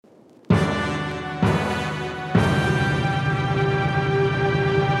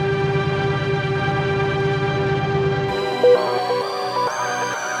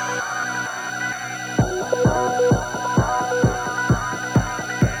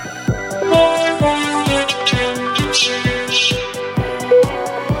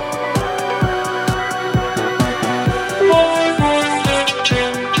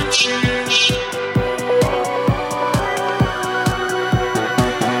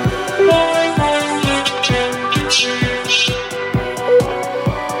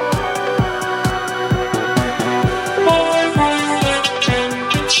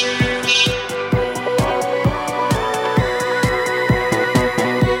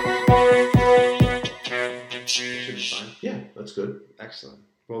That's good. Excellent.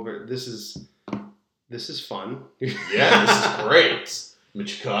 Well, this is fun. Yeah, this is great. I'm in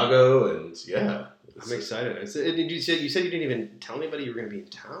Chicago, and yeah. I'm excited. You said you didn't even tell anybody you were going to be in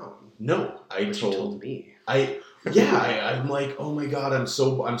town. No, you told me. I'm like, oh my god, I'm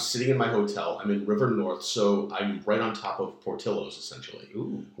sitting in my hotel. I'm in River North, so I'm right on top of Portillo's, essentially.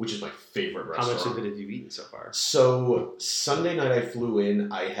 Ooh. Which is my favorite restaurant. How much of it have you eaten so far? So, Sunday night I flew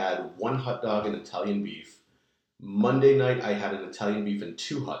in, I had 1 hot dog and Italian beef. Monday night I had an Italian beef and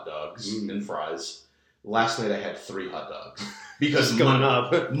 2 hot dogs and fries. Last night I had 3 hot dogs. Because going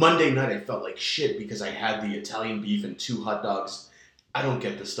up. Monday night I felt like shit because I had the Italian beef and 2 hot dogs. I don't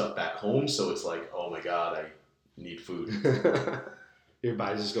get this stuff back home, so it's like, oh my god, I need food. Your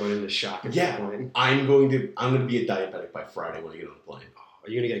body's just going into shock at that point. I'm going to be a diabetic by Friday when I get on the plane. Are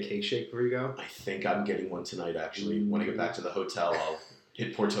you going to get a cake shake before you go? I think I'm getting one tonight, actually. When I get back to the hotel, I'll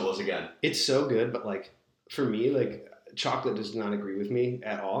hit Portillo's again. It's so good, but like for me, like chocolate does not agree with me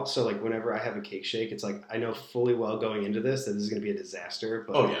at all. So like whenever I have a cake shake, it's like I know fully well going into this that this is going to be a disaster,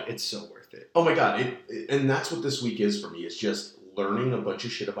 but it's so worth it. Oh my god, and that's what this week is for me. It's just learning a bunch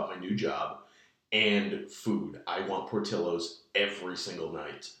of shit about my new job and food. I want Portillo's every single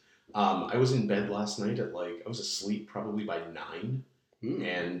night. I was in bed last night at I was asleep probably by 9.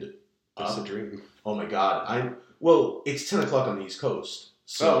 And that's the dream. Oh my god, it's 10 o'clock on the East Coast.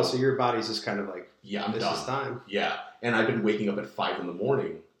 So your body's just kind of like, I'm this done. is time. Yeah, and I've been waking up at 5 in the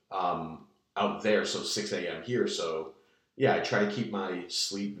morning out there, so 6 a.m. here. So yeah, I try to keep my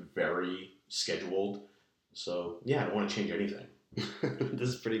sleep very scheduled. So yeah, I don't want to change anything. This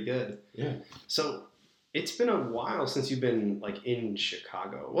is pretty good. Yeah. So it's been a while since you've been like in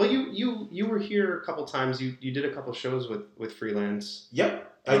Chicago. Well, you were here a couple times. You did a couple shows with Freelance. Yep.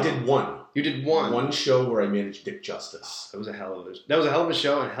 I did one. You did one. One show where I managed Dick Justice. That was a hell of a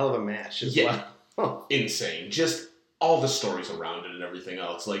show and a hell of a match as well. Insane. Just all the stories around it and everything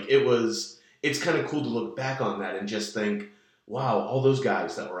else. Like it's kind of cool to look back on that and just think, wow, all those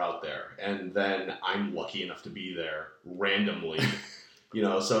guys that were out there. And then I'm lucky enough to be there randomly.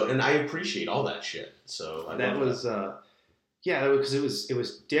 And I appreciate all that shit. So because it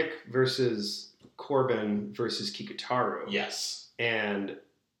was Dick versus Corbin versus Kikutaru. Yes. And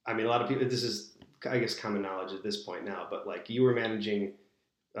I mean, a lot of people, this is, I guess, common knowledge at this point now, but like you were managing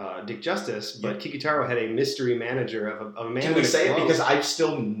Dick Justice, but Kikutaro had a mystery manager of a man. Can we say it? Because I've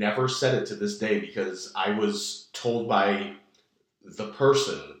still never said it to this day because I was told by the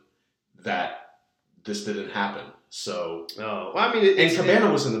person that this didn't happen. So,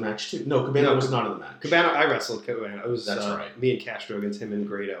 Cabana was in the match too. No, Cabana was not in the match. Cabana, I wrestled Cabana. It was that's right. Me and Castro against him and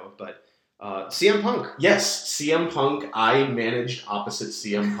Grado, but CM Punk. Yes, CM Punk. I managed opposite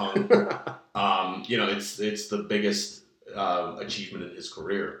CM Punk. It's the biggest achievement in his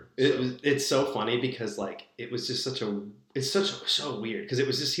career. So. It's so funny because like it was just so weird because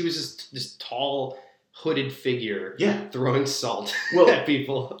he was just this tall hooded figure throwing salt at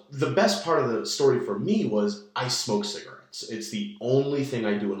people. The best part of the story for me was I smoke cigarettes. It's the only thing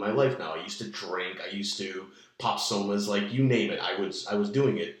I do in my life now. I used to drink, I used to pop somas, like you name it. I was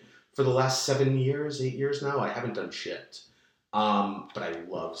doing it. For the last 8 years now, I haven't done shit. But I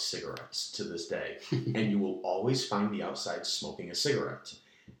love cigarettes to this day. And you will always find me outside smoking a cigarette.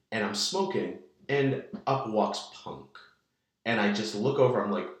 And I'm smoking, and up walks Punk. And I just look over,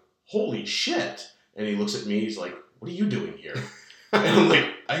 I'm like, holy shit. And he looks at me, he's like, what are you doing here? And I'm like,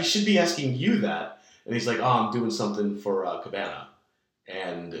 I should be asking you that. And he's like, oh, I'm doing something for Cabana.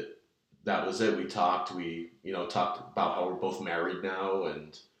 And that was it. We talked. We, talked about how we're both married now.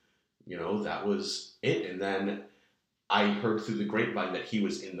 And, that was it. And then I heard through the grapevine that he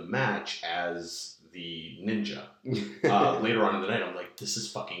was in the match as the ninja. Later on in the night, I'm like,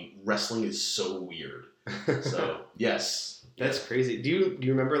 wrestling is so weird. So, yes. That's crazy. Do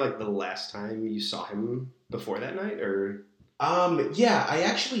you remember like the last time you saw him before that night or? Yeah, I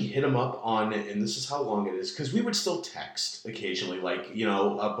actually hit him up on, and this is how long it is, because we would still text occasionally, like,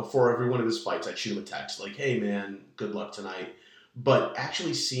 before every one of his fights, I'd shoot him a text, like, hey man, good luck tonight. But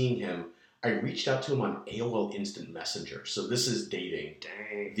actually seeing him, I reached out to him on AOL Instant Messenger. So this is dating.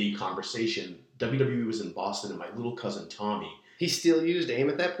 Dang. The conversation. WWE was in Boston, and my little cousin Tommy. He still used AIM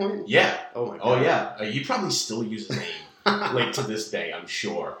at that point? Yeah. Oh my god. Oh yeah. He probably still uses AIM, like to this day, I'm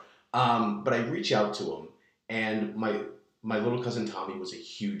sure. But I reach out to him, and my little cousin Tommy was a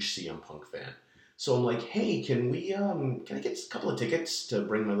huge CM Punk fan. So I'm like, hey, can I get a couple of tickets to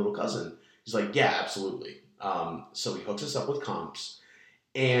bring my little cousin? He's like, yeah, absolutely. So he hooks us up with comps,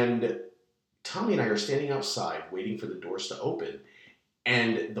 and Tommy and I are standing outside waiting for the doors to open,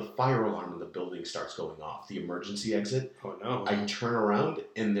 and the fire alarm in the building starts going off, the emergency exit. Oh no. I turn around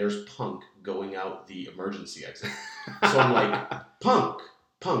and there's Punk going out the emergency exit. So I'm like, Punk,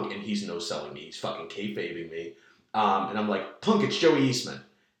 and he's no-selling me. He's fucking kayfabing me. And I'm like, Punk, it's Joey Eastman.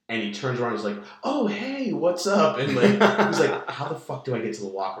 And he turns around and he's like, oh, hey, what's up? And like, he's like, how the fuck do I get to the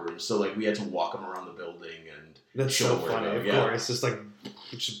locker room? So like, we had to walk him around the building and that's so funny. Of course, just like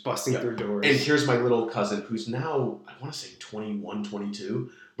just busting through doors. And here's my little cousin who's now, I want to say 21,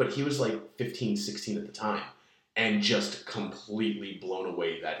 22, but he was like 15, 16 at the time. And just completely blown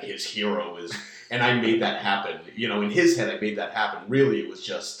away that his hero is, and I made that happen. You know, in his head, I made that happen. Really, it was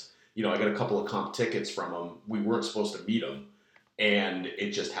just, you know, I got a couple of comp tickets from him. We weren't supposed to meet him. And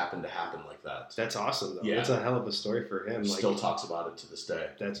it just happened to happen like that. That's awesome, though. Yeah. That's a hell of a story for him. Still talks about it to this day.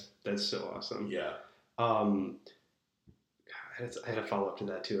 That's so awesome. Yeah. I had a follow up to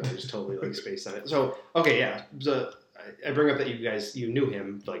that too. I just totally like spaced on it. So okay, yeah. So I bring up that you knew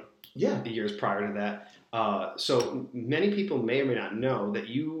him like years prior to that. So many people may or may not know that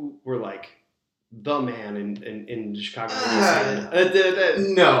you were like the man in Chicago.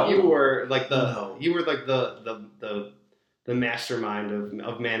 No, you were like the mastermind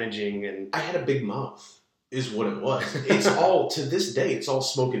of managing, and I had a big mouth is what it was. It's all, to this day, it's all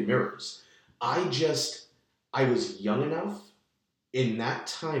smoke and mirrors. I was young enough in that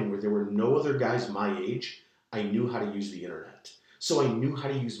time where there were no other guys my age. I knew how to use the internet. So I knew how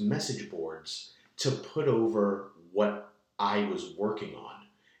to use message boards to put over what I was working on.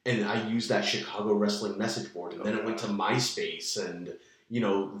 And I used that Chicago wrestling message board, and then it went to MySpace and, you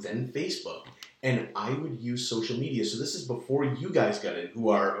know, then Facebook. And I would use social media. So this is before you guys got in,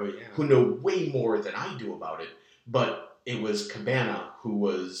 who know way more than I do about it. But it was Cabana, who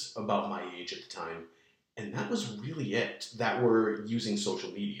was about my age at the time. And that was really it, that were using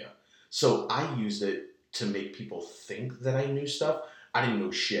social media. So I used it to make people think that I knew stuff. I didn't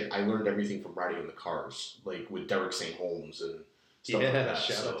know shit. I learned everything from riding in the cars, like with Derek St. Holmes and stuff like that.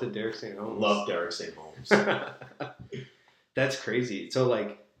 Shout out to Derek St. Holmes. Love Derek St. Holmes. That's crazy. So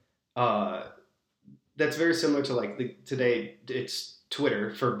like, that's very similar to like today. It's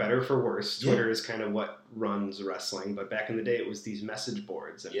Twitter, for better for worse. Twitter is kind of what runs wrestling, but back in the day, it was these message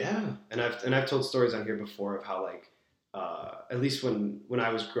boards. And I've told stories on here before of how like, at least when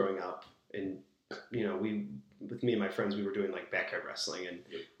I was growing up, and you know, with me and my friends, we were doing like backyard wrestling, and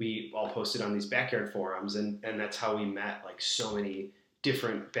we all posted on these backyard forums, and that's how we met like so many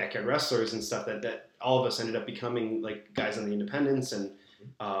different backyard wrestlers and stuff that all of us ended up becoming like guys on the independents, and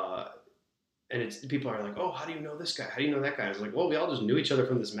it's people are like, oh, how do you know this guy? How do you know that guy? I was like, well, we all just knew each other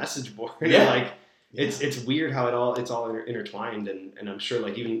from this message board. It's weird how it's all intertwined, and I'm sure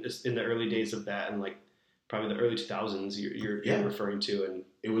like even in the early days of that, and like probably the early 2000s you're referring to, and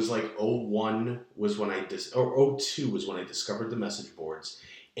it was like 01 was when or 02 was when I discovered the message boards.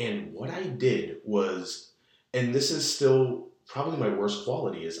 And what I did was, and this is still probably my worst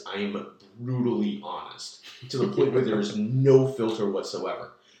quality, is I'm brutally honest to the point where there's no filter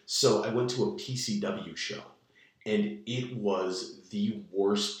whatsoever. So I went to a PCW show, and it was the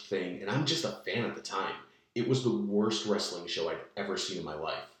worst thing. And I'm just a fan at the time. It was the worst wrestling show I'd ever seen in my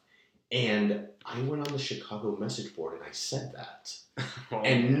life. And I went on the Chicago message board and I said that.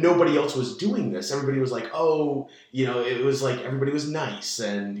 And nobody else was doing this. Everybody was like, oh, you know, it was like everybody was nice,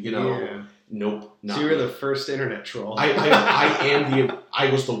 and, you know, nope. Not so you were the first internet troll. I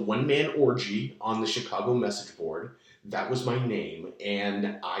was the one-man orgy on the Chicago message board. That was my name,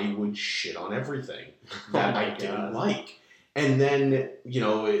 and I would shit on everything that I didn't like. And then, you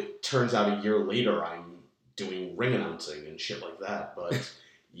know, it turns out a year later I'm doing ring announcing and shit like that. But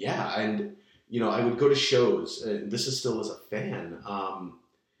yeah, and, you know, I would go to shows, and this is still as a fan,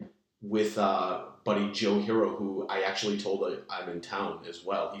 with buddy Joe Hero, who I actually told I'm in town as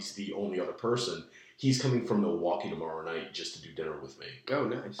well. He's the only other person. He's coming from Milwaukee tomorrow night just to do dinner with me. Oh,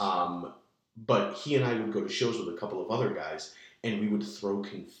 nice. But he and I would go to shows with a couple of other guys, and we would throw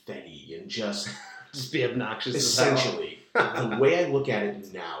confetti and just be obnoxious. Essentially, the way I look at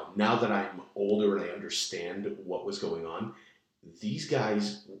it now that I'm older and I understand what was going on, these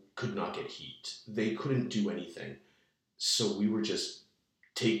guys could not get heat. They couldn't do anything. So we were just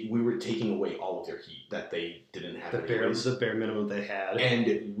taking away all of their heat that they didn't have. The bare minimum they had.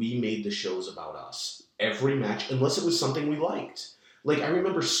 And we made the shows about us. Every match, unless it was something we liked. Like, I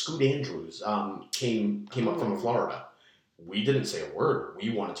remember Scoot Andrews came up from Florida. We didn't say a word.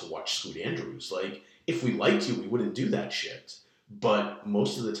 We wanted to watch Scoot Andrews. Like, if we liked you, we wouldn't do that shit. But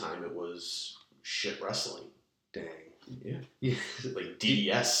most of the time, it was shit wrestling. Dang. Yeah. Like,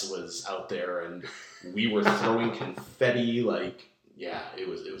 DDS was out there, and we were throwing confetti. Like, yeah, it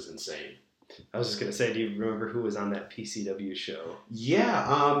was insane. I was just going to say, do you remember who was on that PCW show?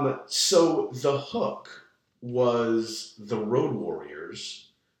 Yeah, so the hook was the Road Warriors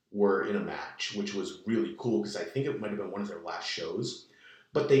were in a match, which was really cool because I think it might have been one of their last shows.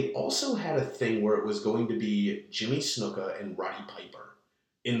 But they also had a thing where it was going to be Jimmy Snuka and Roddy Piper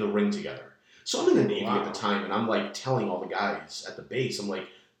in the ring together. So I'm in the Navy at the time, and I'm like telling all the guys at the base, I'm like,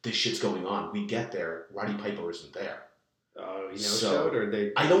 this shit's going on. We get there, Roddy Piper isn't there. Oh, he no-showed, or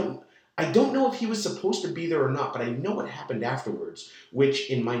they? I don't know if he was supposed to be there or not, but I know what happened afterwards, which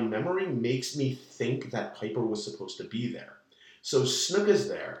in my memory makes me think that Piper was supposed to be there. So Snuka's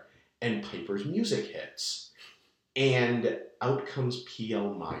there, and Piper's music hits, and out comes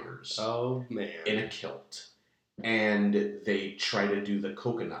P.L. Myers. Oh, man. In a kilt. And they try to do the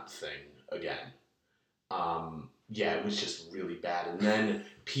coconut thing again. Yeah, it was just really bad. And then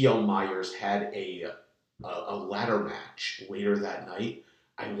P.L. Myers had a ladder match later that night.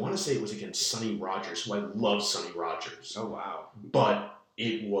 I want to say it was against Sonny Rogers, who I love Sonny Rogers. Oh, wow. But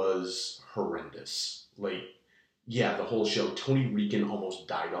it was horrendous. Like, yeah, the whole show. Tony Regan almost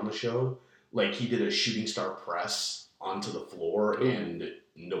died on the show. Like, he did a shooting star press onto the floor, and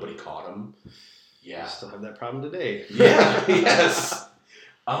nobody caught him. Yeah. Still have that problem today. Yeah, yes.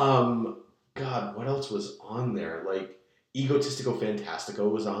 God, what else was on there? Like, Egotistico Fantastico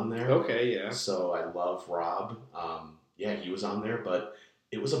was on there. Okay, yeah. So I love Rob. Yeah, he was on there, but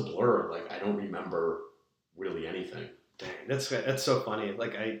it was a blur. Like, I don't remember really anything. Dang, that's so funny.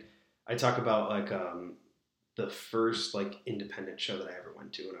 Like, I talk about, like, the first, like, independent show that I ever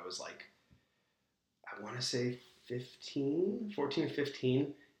went to when I was, like, I want to say 14 or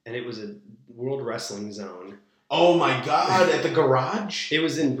 15, and it was a World Wrestling Zone. Oh my God, at the garage? It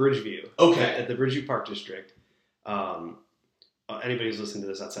was in Bridgeview. Okay. At the Bridgeview Park District. Anybody who's listening to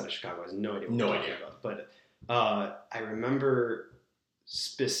this outside of Chicago has no idea what we're talking about. But I remember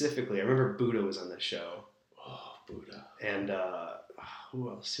specifically, Buddha was on the show. Oh, Buddha. And who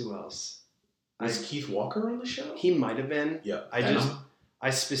else? Was Keith Walker on the show? He might have been. Yeah.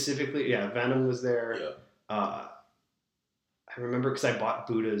 Venom was there. Yeah. I remember because I bought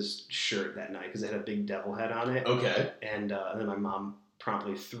Buddha's shirt that night because it had a big devil head on it. Okay. And then my mom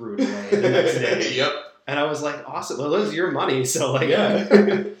promptly threw it away the next day. Yep. And I was like, awesome. Well, it was your money, so like.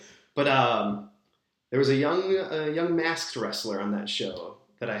 Yeah. But there was a young masked wrestler on that show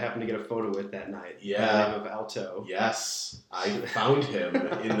that I happened to get a photo with that night. Yeah. By the name of Alto. Yes. I found him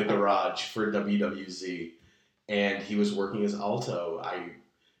in the garage for WWZ, and he was working as Alto. I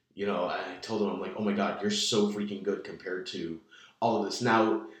told him, I'm like, oh my God, you're so freaking good compared to all of this.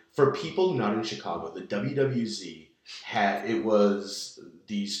 Now, for people not in Chicago, the WWZ it was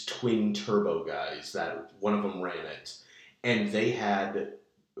these twin turbo guys that one of them ran it. And they had,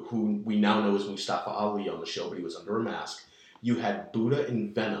 who we now know as Mustafa Ali on the show, but he was under a mask. You had Buddha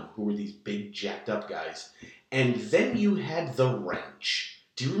and Venom, who were these big jacked up guys. And then you had the Wrench.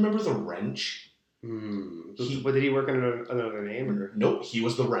 Do you remember the Wrench? But did he work under another name? Or? Nope, he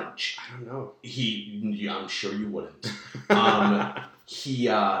was the Wrench. I don't know. I'm sure you wouldn't. He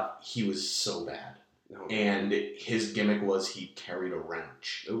was so bad. No. And his gimmick was he carried a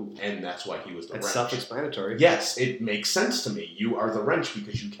wrench. Ooh. And that's why he was the That's Wrench. Self-explanatory. Yes, it makes sense to me. You are the Wrench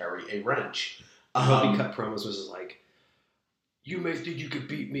because you carry a wrench. He cut promos was like, you may think you could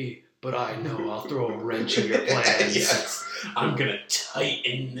beat me, but I know I'll throw a wrench in your plans. Yes. I'm going to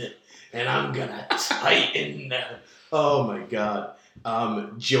tighten, and I'm going to tighten. Oh, my God.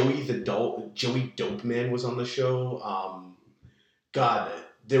 Joey Dope Man was on the show. God,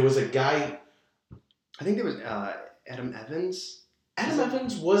 there was a guy... I think there was Adam Evans. Adam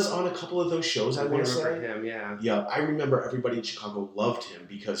Evans was on a couple of those shows, I want to say. Him, yeah. Yeah, I remember everybody in Chicago loved him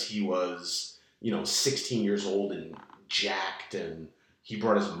because he was, 16 years old and jacked, and he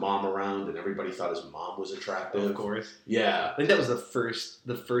brought his mom around, and everybody thought his mom was attractive. Of course. Yeah. I think that was the first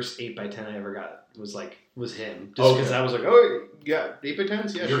 8x10 I ever got was him. Just because I was like, oh, you got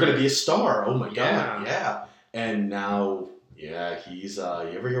 8x10s? Yeah, you're going to be a star. Oh, my God. Yeah. Yeah. And now... Yeah, he's, you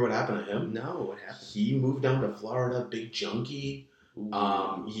ever hear what happened to him? No, what happened? He moved down to Florida, big junkie. He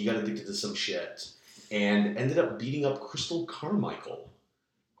got addicted to some shit and ended up beating up Crystal Carmichael,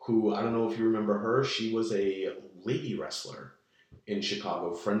 who, I don't know if you remember her, she was a lady wrestler in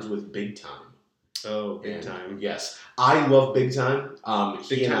Chicago, friends with Big Time. Oh, Big Time. Yes. I love Big Time.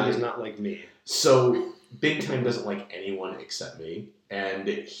 Big Time is not like me. So, Big Time doesn't like anyone except me, and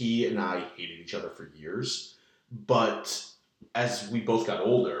he and I hated each other for years, but... as we both got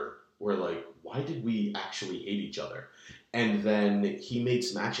older, we're like, why did we actually hate each other? And then he made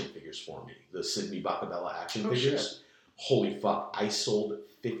some action figures for me, the Sidney Bacabella action figures. Shit. Holy fuck. I sold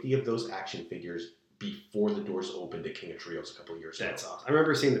 50 of those action figures before the doors opened at King of Trios a couple of years ago. That's awesome. I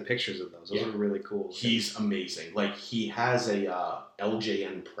remember seeing the pictures of those. Those were really cool. He's amazing. Like, he has a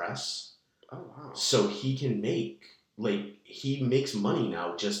LJN press. Oh, wow. So he can make, like, he makes money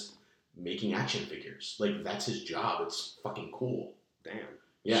now just making action figures. Like, that's his job. It's fucking cool. Damn.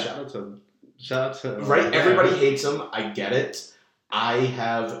 Yeah. Shout out to right? Everybody hates him. I get it. I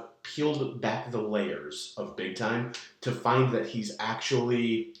have peeled back the layers of Big Time to find that he's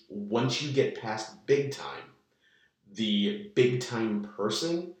actually, once you get past Big Time, the Big Time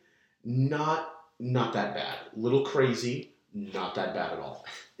person, not that bad. Little crazy, not that bad at all.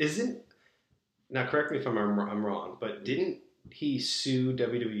 Now correct me if I'm wrong, but didn't he sue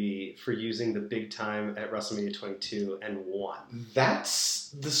WWE for using the Big Time at WrestleMania 22 and won? That's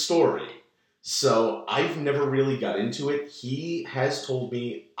the story. So I've never really got into it. He has told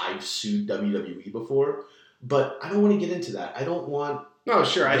me I've sued WWE before, but I don't want to get into that. I don't want... No,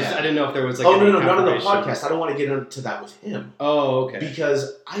 sure. I didn't know if there was like... Oh, no, not on the podcast. I don't want to get into that with him. Oh, okay.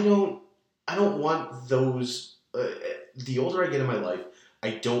 Because I don't want those... the older I get in my life,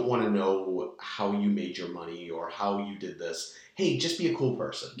 I don't want to know how you made your money or how you did this. Hey, just be a cool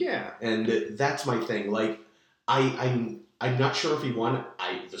person. Yeah. And that's my thing. Like, I'm not sure if he won.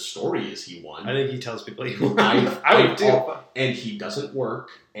 The story is he won. I think he tells people he won. I would too. And he doesn't work,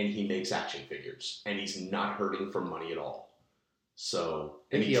 and he makes action figures, and he's not hurting for money at all. So,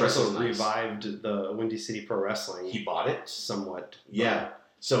 and he also revived the Windy City Pro Wrestling. He bought it somewhat. Yeah.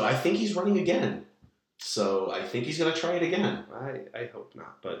 So I think he's running again. So I think he's gonna try it again. I hope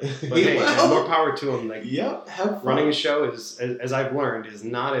not, but hey, more power to him. Like, yep, have fun. Running a show is, as I've learned, is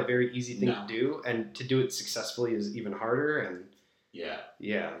not a very easy thing to do, and to do it successfully is even harder. And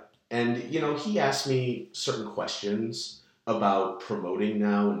yeah. And he asked me certain questions about promoting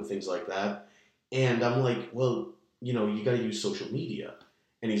now and things like that, and I'm like, well, you got to use social media.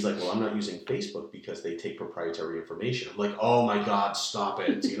 And he's like, well, I'm not using Facebook because they take proprietary information. I'm like, oh my God, stop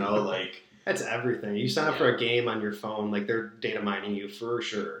it. Like. That's everything. You sign up for a game on your phone, like they're data mining you for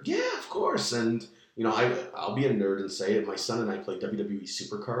sure. Yeah, of course. And I'll be a nerd and say it. My son and I play WWE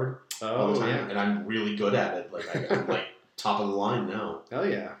Supercard all the time, and I'm really good at it. Like I'm like top of the line now. Hell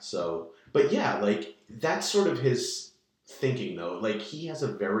yeah. So, but yeah, like that's sort of his thinking though. Like he has a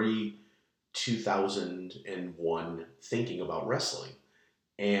very 2001 thinking about wrestling,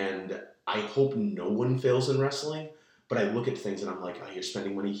 and I hope no one fails in wrestling. But I look at things and I'm like, oh, you're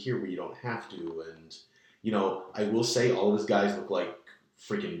spending money here where you don't have to. And, I will say all of his guys look like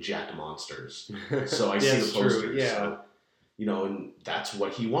freaking jacked monsters. So I see the posters. True. Yeah. So, and that's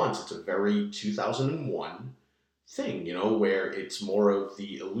what he wants. It's a very 2001 thing, where it's more of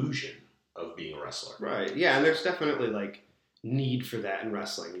the illusion of being a wrestler. Right. Yeah. And there's definitely like need for that in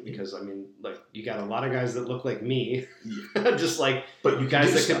wrestling because you got a lot of guys that look like me, just like, but you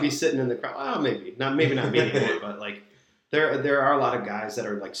guys that could be sitting in the crowd. Well, maybe not me anymore, but like, There are a lot of guys that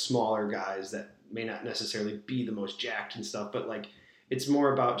are like smaller guys that may not necessarily be the most jacked and stuff, but like it's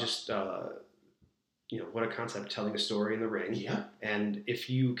more about just what a concept, telling a story in the ring. Yeah. And if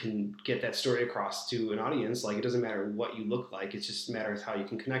you can get that story across to an audience, like it doesn't matter what you look like, it just matters how you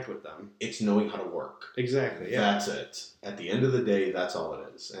can connect with them. It's knowing how to work. Exactly. Yeah. That's it. At the end of the day, that's all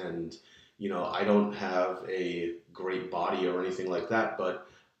it is. And I don't have a great body or anything like that, but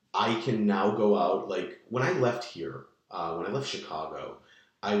I can now go out. Like when I left here. When I left Chicago,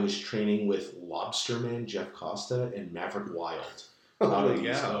 I was training with Lobsterman Jeff Costa and Maverick Wild out on the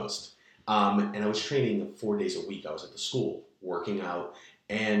East Coast. And I was training 4 days a week. I was at the school working out.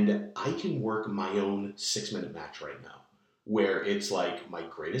 And I can work my own 6-minute match right now where it's like my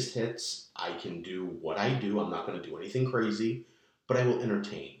greatest hits. I can do what I do. I'm not going to do anything crazy, but I will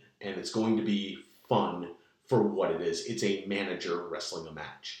entertain. And it's going to be fun for what it is. It's a manager wrestling a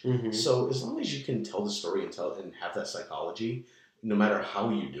match. Mm-hmm. So as long as you can tell the story and have that psychology, no matter how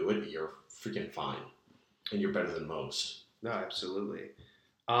you do it, you're freaking fine. And you're better than most. No, absolutely.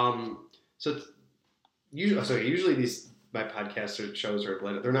 Usually my podcasts or shows are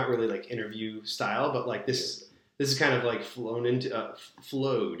blended. They're not really like interview style, but like this is kind of like flowed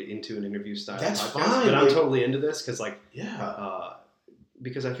into an interview style. That's podcast. Fine. But I'm totally into this because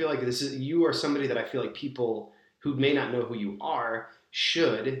because I feel like you are somebody that I feel like people who may not know who you are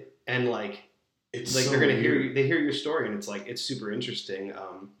should, and like it's like so they're gonna hear your story, and it's like it's super interesting.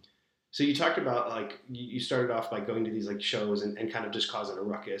 So you talked about like you started off by going to these like shows and kind of just causing a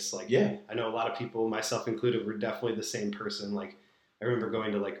ruckus. Like I know a lot of people, myself included, were definitely the same person. Like I remember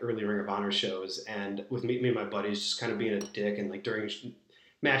going to like early Ring of Honor shows and with me and my buddies just kind of being a dick, and like during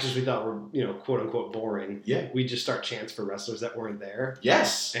matches we thought were, quote unquote boring. Yeah. We'd just start chants for wrestlers that weren't there.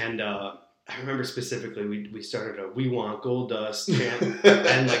 Yes. And I remember specifically we started a "We Want Gold Dust" chant,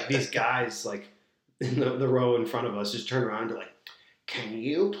 and like these guys, like in the row in front of us just turn around and be like, "Can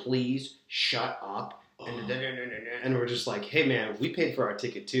you please shut up?" And we're just like, "Hey man, we paid for our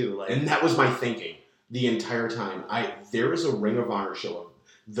ticket too." Like, and that was my thinking the entire time. There is a Ring of Honor show,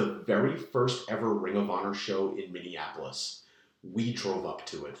 the very first ever Ring of Honor show in Minneapolis. We drove up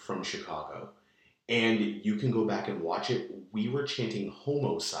to it from Chicago, and you can go back and watch it. We were chanting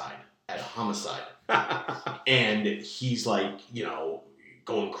 "Homicide" at Homicide, and he's like,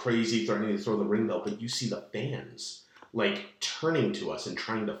 going crazy, threatening to throw the ring bell. But you see the fans like turning to us and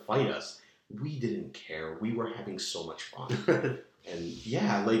trying to fight us. We didn't care. We were having so much fun. And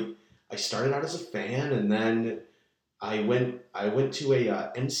yeah, like I started out as a fan, and then I went to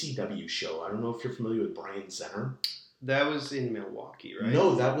a NCW show. I don't know if you're familiar with Brian Zenner. That was in Milwaukee, right?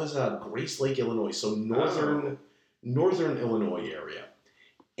 No, that was Grace Lake, Illinois. So northern Illinois area.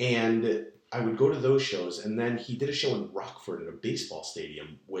 And I would go to those shows, and then he did a show in Rockford at a baseball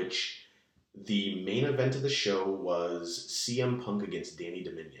stadium, which the main event of the show was CM Punk against Danny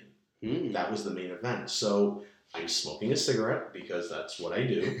Dominion. That was the main event. So I'm smoking a cigarette because that's what I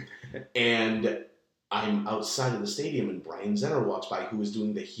do. And I'm outside of the stadium, and Brian Zenner walks by, who was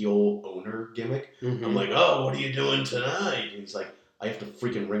doing the heel owner gimmick. Mm-hmm. I'm like, "Oh, what are you doing tonight?" And he's like, "I have to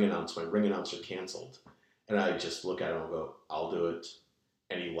freaking ring announce. My ring announcer canceled." And I just look at him and go, "I'll do it."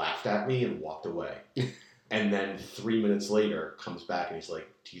 And he laughed at me and walked away. And then 3 minutes later, comes back and he's like,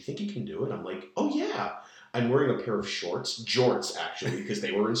 "Do you think you can do it?" I'm like, "Oh, yeah." I'm wearing a pair of jorts actually, because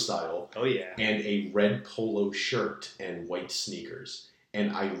they were in style. Oh, yeah. And a red polo shirt and white sneakers.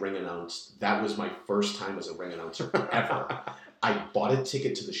 And I ring announced. That was my first time as a ring announcer ever. I bought a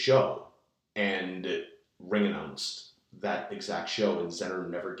ticket to the show and ring announced that exact show, and Zenner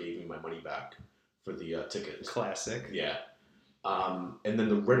never gave me my money back for the tickets. Classic. Yeah. And then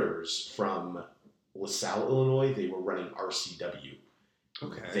the Ritters from LaSalle, Illinois, they were running RCW.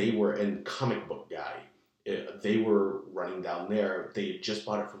 Okay. They were, and Comic Book Guy, they were running down there. They had just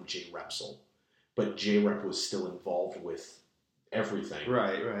bought it from Jay Repsol, but Jay Rep was still involved with everything.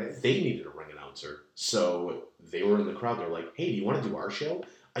 Right. They needed a ring announcer, so they were in the crowd. They're like, "Hey, do you want to do our show?"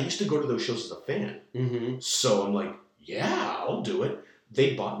 I used to go to those shows as a fan, so I'm like, "Yeah, I'll do it."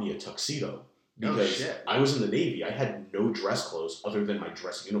 They bought me a tuxedo because I was in the Navy. I had no dress clothes other than my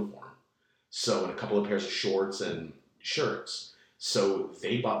dress uniform, so and a couple of pairs of shorts and shirts. So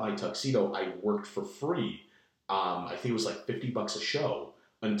they bought my tuxedo. I worked for free. I think it was like $50 a show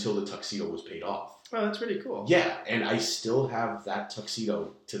until the tuxedo was paid off. Oh, that's pretty cool. Yeah, and I still have that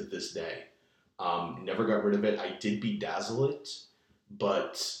tuxedo to this day. Never got rid of it. I did bedazzle it,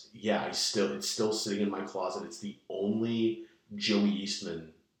 but yeah, it's still sitting in my closet. It's the only Joey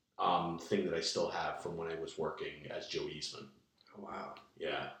Eastman thing that I still have from when I was working as Joey Eastman. Oh, wow.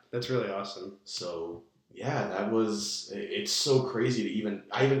 Yeah. That's really awesome. So yeah, it's so crazy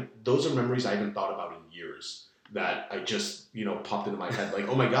to those are memories I haven't thought about in years that I just, popped into my head like,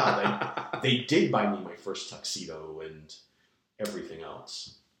 oh my God, they did buy me my first tuxedo and everything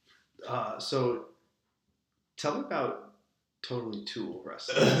else. So tell me about Totally Tool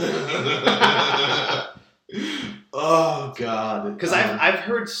wrestling. Oh God. Because I've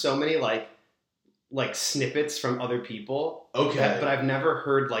heard so many like snippets from other people. Okay. But I've never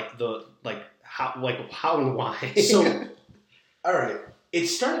heard how and why. So, all right. It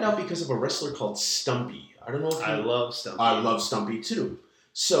started out because of a wrestler called Stumpy. I don't know if I love Stumpy. I love Stumpy too.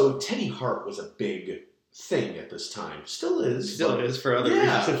 So Teddy Hart was a big thing at this time. Still is for other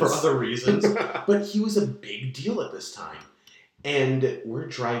reasons. For other reasons. But he was a big deal at this time. And we're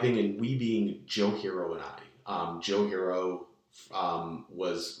driving, and we being Joe Hero and I. Joe Hero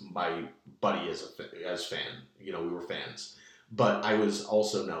was my buddy as fan. We were fans. But I was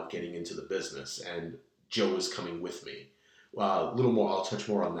also now getting into the business, and Joe was coming with me. A little more, I'll touch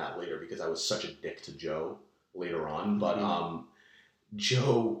more on that later because I was such a dick to Joe later on. But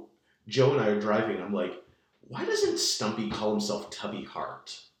Joe and I are driving, and I'm like, why doesn't Stumpy call himself Tubby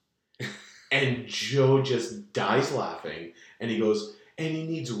Hart? And Joe just dies laughing, and he goes, and he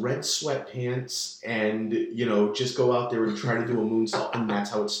needs red sweatpants and, just go out there and try to do a moonsault. And that's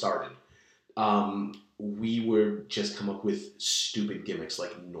how it started. We would just come up with stupid gimmicks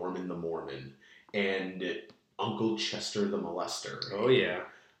like Norman the Mormon and Uncle Chester the Molester. Oh, yeah.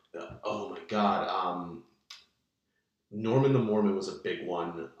 Oh, my God. Norman the Mormon was a big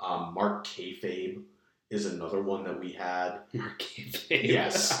one. Mark Kayfabe is another one that we had. Mark Kayfabe.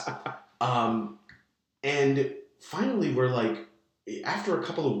 Yes. And finally, we're like, after a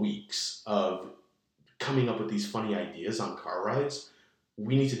couple of weeks of coming up with these funny ideas on car rides,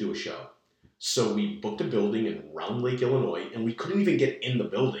 we need to do a show. So we booked a building in Round Lake, Illinois, and we couldn't even get in the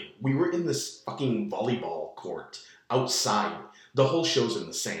building. We were in this fucking volleyball court outside. The whole show's in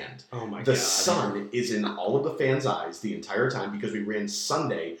the sand. Oh my god. The sun is in all of the fans' eyes the entire time because we ran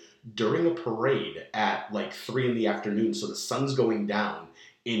Sunday during a parade at like 3 PM, so the sun's going down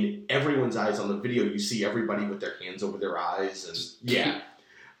in everyone's eyes. On the video, you see everybody with their hands over their eyes, and yeah.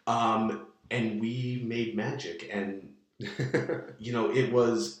 And we made magic, and it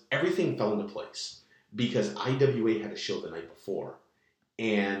was, everything fell into place because IWA had a show the night before,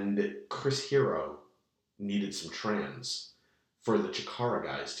 and Chris Hero needed some trans for the Chikara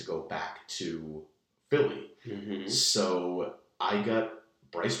guys to go back to Philly. Mm-hmm. So I got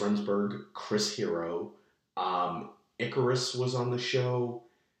Bryce Remsburg, Chris Hero, Icarus was on the show,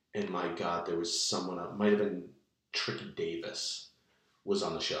 and my God, there was someone else, might have been Tricky Davis was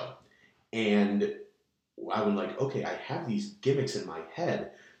on the show. And I was like, okay, I have these gimmicks in my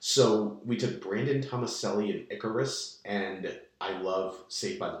head. So we took Brandon Tomaselli and Icarus, and I love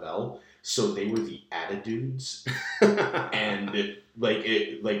Saved by the Bell. So they were the Attitudes, and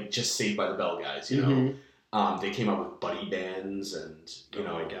just Saved by the Bell guys, Mm-hmm. They came out with buddy bands, and oh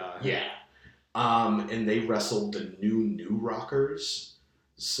my god, yeah. And they wrestled the New Rockers.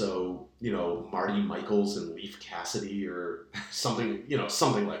 So Marty Michaels and Leif Cassidy or something,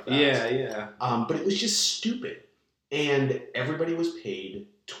 something like that. Yeah. But it was just stupid, and everybody was paid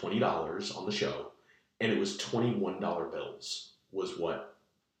 $20 on the show, and it was $21 bills was what.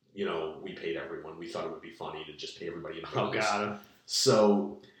 We paid everyone. We thought it would be funny to just pay everybody in bills. Oh, God.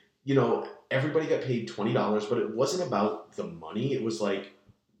 So, everybody got paid $20, but it wasn't about the money. It was like,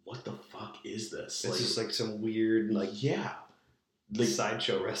 what the fuck is this? It's just like some weird, yeah.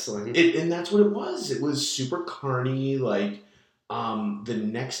 Sideshow wrestling. And that's what it was. It was super carny. The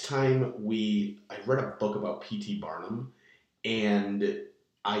next time I read a book about P.T. Barnum, and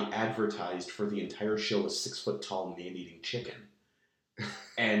I advertised for the entire show a 6-foot-tall man-eating chicken.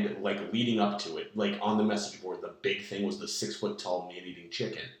 And leading up to it, on the message board, the big thing was the 6-foot-tall man-eating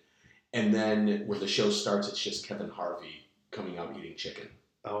chicken. And then when the show starts, it's just Kevin Harvey coming out eating chicken.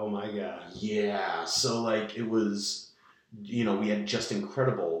 Oh my god. Yeah, so it was, we had Just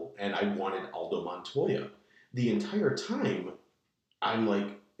Incredible, and I wanted Aldo Montoya. The entire time, I'm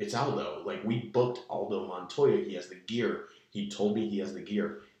like, it's Aldo. We booked Aldo Montoya. He has the gear. He told me he has the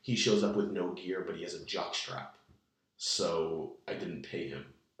gear. He shows up with no gear, but he has a jockstrap. So I didn't pay him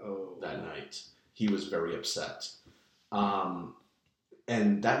that night. He was very upset.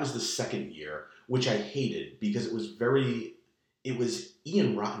 And that was the second year, which I hated because it was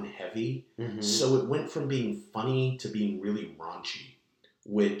Ian Rotten heavy. Mm-hmm. So it went from being funny to being really raunchy,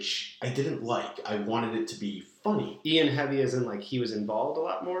 which I didn't like. I wanted it to be funny. Ian heavy as in he was involved a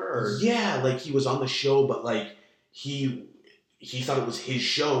lot more? Or? Yeah, he was on the show, but he thought it was his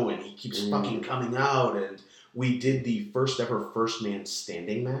show, and he keeps fucking coming out. And we did the first ever First Man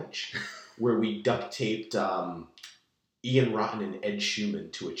Standing match where we duct taped Ian Rotten and Ed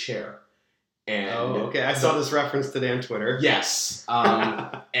Schumann to a chair. And okay. I saw this reference today on Twitter. Yes.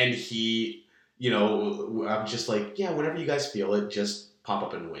 And he, I'm just like, yeah, whenever you guys feel it, just pop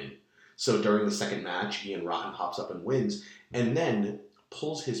up and win. So during the second match, Ian Rotten hops up and wins, and then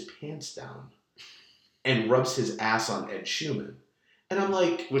pulls his pants down and rubs his ass on Ed Schumann. And I'm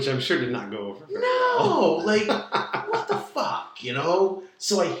like... Which I'm sure did not go over very well. What the fuck,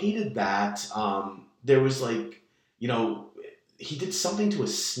 So I hated that. There was he did something to a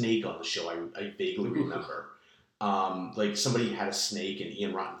snake on the show, I vaguely remember. Somebody had a snake and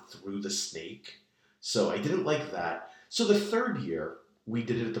Ian Rotten threw the snake. So I didn't like that. So the third year, we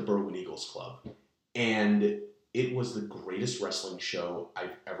did it at the Berwyn Eagles Club. And it was the greatest wrestling show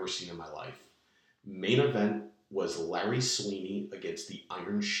I've ever seen in my life. Main event was Larry Sweeney against the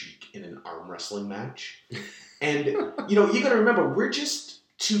Iron Sheik in an arm wrestling match. And, you gotta remember, we're just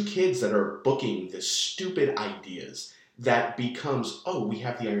two kids that are booking this stupid ideas that becomes, we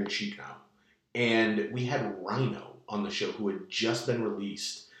have the Iron Sheik now. And we had Rhino on the show who had just been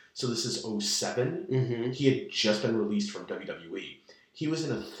released. So this is 2007. Mm-hmm. He had just been released from WWE. He was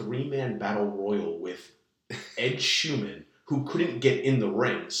in a 3-man battle royal with Ed Schumann, who couldn't get in the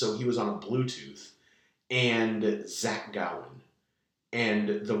ring, so he was on a Bluetooth, and Zach Gowen.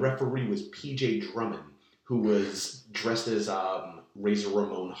 And the referee was PJ Drummond, who was dressed as Razor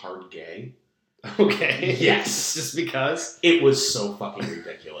Ramon Hard Gay. Okay. Yes. Just because? It was so fucking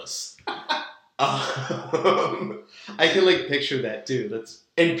ridiculous. I can picture that too.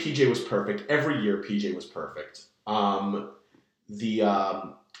 And PJ was perfect. Every year PJ was perfect.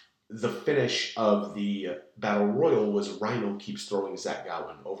 The finish of the Battle Royal was Rhino keeps throwing Zach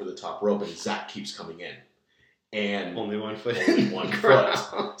Gowen over the top rope, and Zach keeps coming in. And only one foot. Only one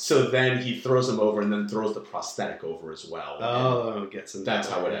foot. So then he throws him over and then throws the prosthetic over as well. Oh, gets him. That's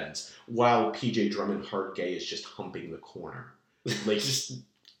how it ends. While PJ Drummond Hard Gay is just humping the corner. Like, just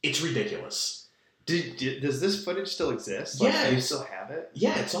it's ridiculous. Does this footage still exist? Like, do you still have it?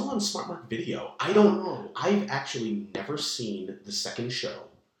 Yeah, it's all on Smart Mark Video. I've actually never seen the second show.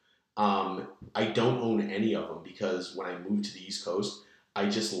 I don't own any of them because when I moved to the East Coast, I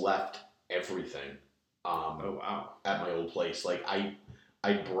just left everything. Oh wow! At my old place, like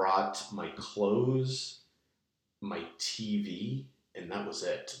I brought my clothes, my TV, and that was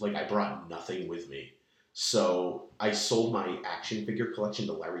it. Like I brought nothing with me. So I sold my action figure collection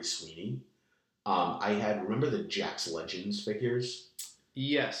to Larry Sweeney. Remember the Jax Legends figures?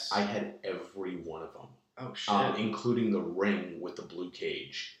 Yes. I had every one of them. Oh shit! Including the ring with the blue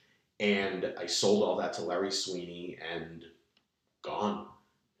cage. And I sold all that to Larry Sweeney and gone.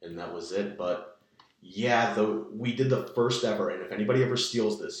 And that was it. But yeah, we did the first ever, and if anybody ever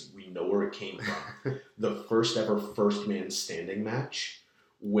steals this, we know where it came from. The first ever first man standing match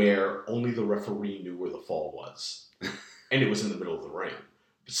where only the referee knew where the fall was. And it was in the middle of the ring.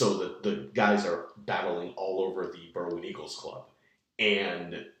 So the guys are battling all over the Berwyn Eagles Club.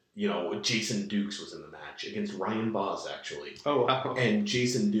 And Jason Dukes was in the match against Ryan Boz, actually. Oh, wow. And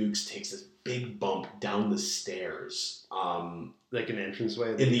Jason Dukes takes this big bump down the stairs. Like an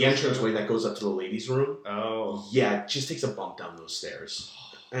entranceway? In the entranceway that goes up to the ladies' room. Oh. Yeah, just takes a bump down those stairs.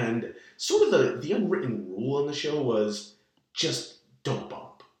 And sort of the unwritten rule on the show was just don't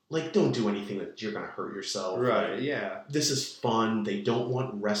bump. Like, don't do anything that you're going to hurt yourself. Right, like, yeah. This is fun. They don't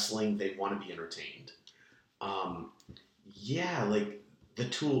want wrestling. They want to be entertained. Yeah, like, the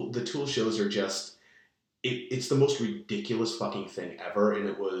tool shows are just, it's the most ridiculous fucking thing ever, and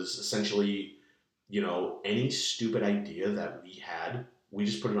it was essentially, any stupid idea that we had, we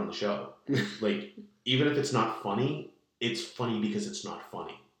just put it on the show. Like, even if it's not funny, it's funny because it's not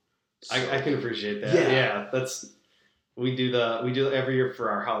funny. So, I can appreciate that. Yeah, we do every year for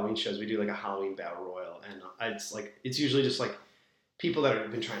our Halloween shows, we do like a Halloween battle royal, and it's usually just like people that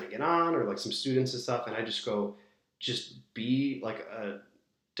have been trying to get on, or like some students and stuff, and I just go, just be like a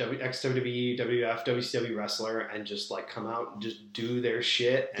ex-WWE, WF, WCW wrestler, and just like come out and just do their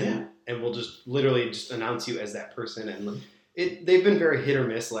shit, and we'll just literally just announce you as that person. And they've been very hit or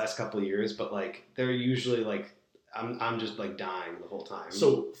miss the last couple of years, but like they're usually like I'm just like dying the whole time.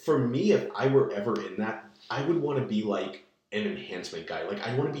 So for me, if I were ever in that, I would want to be like an enhancement guy. Like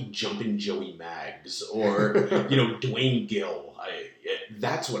I want to be Jumpin' Joey Maggs or Dwayne Gill.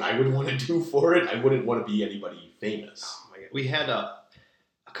 That's what I would want to do for it. I wouldn't want to be anybody famous. Oh my God. We had a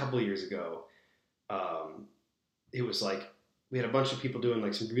couple of years ago, it was like we had a bunch of people doing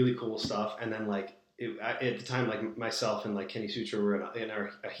like some really cool stuff, and then like at the time, like myself and like Kenny Sutra were in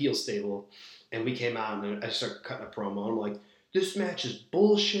a heel stable, and we came out and I started cutting a promo, and I'm like, this match is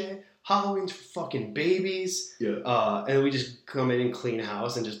bullshit. Halloween's for fucking babies. Yeah. And we just come in and clean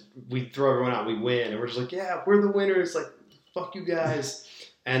house, and we throw everyone out, we win, and we're just like, yeah, we're the winners. Like, fuck you guys.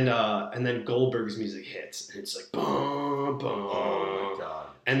 And then Goldberg's music hits, and it's like, boom, boom. Oh my God.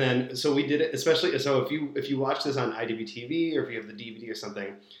 And then, so we did it, especially, so if you watch this on IWTV, or if you have the DVD or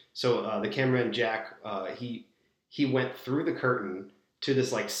something, so the cameraman Jack, he went through the curtain to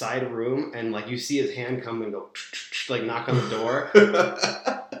this like side room, and like you see his hand come and go, like knock on the door.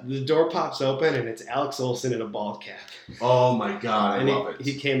 The door pops open, and it's Alex Olsen in a bald cap. Oh my God, I love it.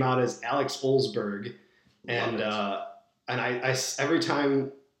 He came out as Alex Olsberg, and I every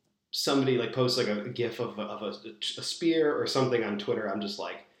time somebody like posts like a gif of a spear or something on Twitter, I'm just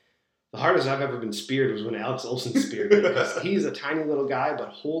like, the hardest I've ever been speared was when Alex Olsen speared me, because he's a tiny little guy, but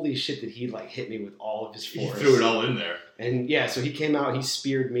holy shit did he like hit me with all of his force. He threw it all in there. And yeah, so he came out, he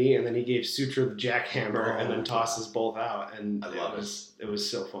speared me, and then he gave Sutra the jackhammer, and then tossed us both out. And I love it was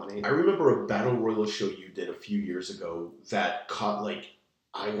so funny. I remember a battle royal show you did a few years ago that caught like,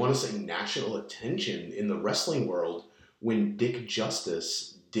 I want to say national attention in the wrestling world, when Dick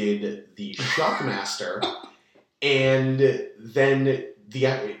Justice did the Shockmaster, and then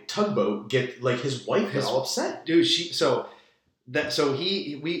the tugboat get like his wife got all upset. Dude,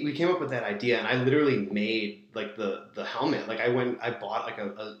 we came up with that idea, and I literally made like the helmet. Like I bought like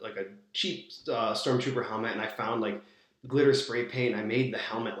a cheap Stormtrooper helmet, and I found like glitter spray paint. I made the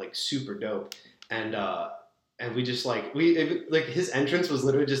helmet like super dope, and we just like his entrance was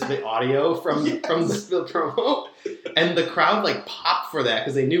literally just the audio from the promo, and the crowd like popped for that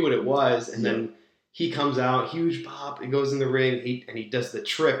because they knew what it was, and then he comes out, huge pop, he goes in the ring, and he does the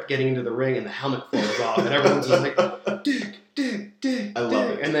trip getting into the ring, and the helmet falls off, and everyone's just like, Dick, I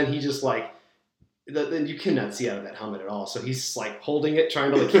love it. And then he just like, then you cannot see out of that helmet at all, so he's like holding it,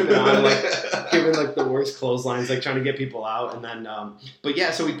 trying to like keep it on, like giving like the worst clotheslines, like trying to get people out, and then, but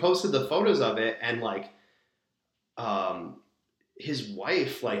yeah, so we posted the photos of it, and like, his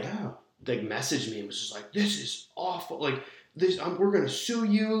wife like messaged me and was just like, this is awful, like we're gonna sue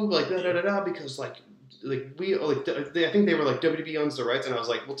you, like da da da da, because like we like I think they were like WWE owns the rights, and I was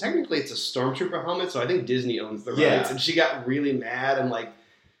like, well, technically it's a Stormtrooper helmet, so I think Disney owns the rights, and she got really mad and like,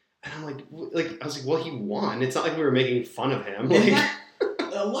 and I'm like I was like, well, he won. It's not like we were making fun of him. Like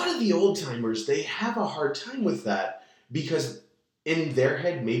a lot of the old timers, they have a hard time with that because in their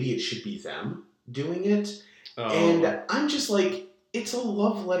head maybe it should be them doing it, and I'm just like, it's a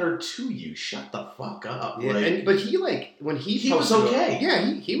love letter to you. Shut the fuck up. Yeah, like, but he like when he was okay.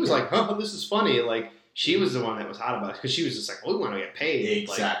 He was like, oh, this is funny. Like she was the one that was hot about it because she was just like, oh, we want to get paid.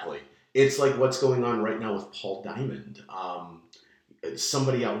 Exactly. Like, it's like what's going on right now with Paul Diamond.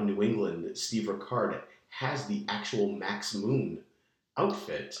 Somebody out in New England, Steve Ricard, has the actual Max Moon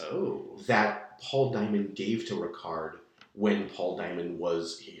outfit that Paul Diamond gave to Ricard when Paul Diamond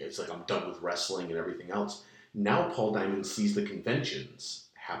it's like, I'm done with wrestling and everything else. Now Paul Diamond sees the conventions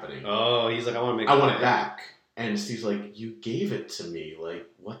happening. Oh, he's like, I want it back. And Steve's like, you gave it to me. Like,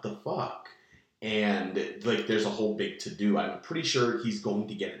 what the fuck? And like, there's a whole big to-do. I'm pretty sure he's going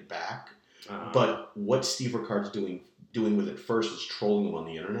to get it back. But what Steve Ricard's doing with it first was trolling him on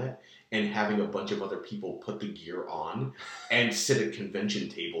the internet and having a bunch of other people put the gear on and sit at convention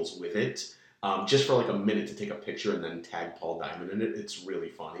tables with it. Just for like a minute to take a picture and then tag Paul Diamond in it. It's really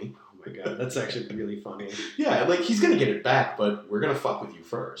funny. Oh my god, that's actually really funny. Yeah, like he's gonna get it back, but we're gonna fuck with you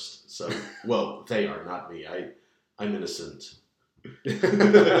first. So, well, they are, not me. I'm innocent.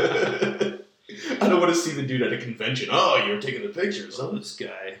 I don't want to see the dude at a convention. Oh, you're taking the pictures. Oh, this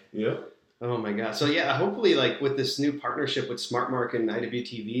guy. Yeah. Oh my god. So yeah, hopefully, like with this new partnership with SmartMark and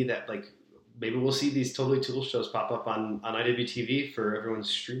IWTV, that like maybe we'll see these Totally Tool shows pop up on IWTV for everyone's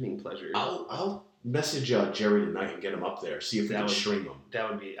streaming pleasure. I'll message Jerry tonight and get him up there. See if they can stream them. That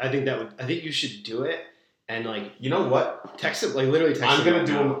would be. I think you should do it. And like, you know what? Text it, like literally text I'm gonna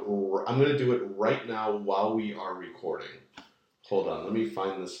I'm gonna do it right now while we are recording. Hold on, let me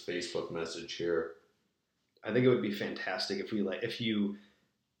find this Facebook message here. I think it would be fantastic if you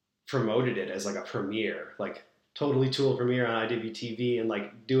promoted it as like a premiere, like Totally Tool premiere on IWTV, and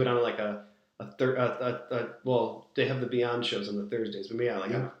like do it on like well, they have the Beyond shows on the Thursdays, but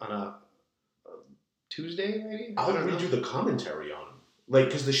on a Tuesday maybe. I'll redo the commentary on them, like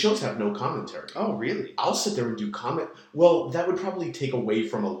because the shows have no commentary. Oh, really? I'll sit there and do comment. Well, that would probably take away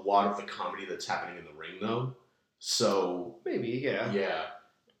from a lot of the comedy that's happening in the ring, though. So maybe, yeah. Yeah.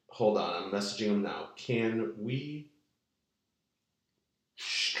 Hold on, I'm messaging him now. Can we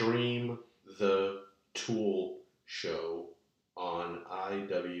stream the Tool show on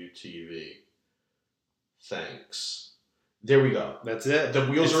IWTV? Thanks. There we go. That's it. The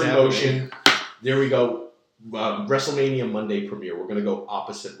wheels are in motion. There we go. WrestleMania Monday premiere. We're gonna go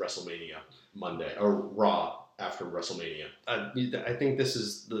opposite WrestleMania Monday, or Raw after WrestleMania. I think this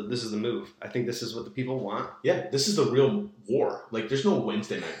is the move. I think this is what the people want. Yeah, this is the real war. Like, there's no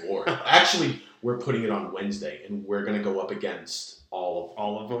Wednesday night war. Actually, we're putting it on Wednesday, and we're gonna go up against all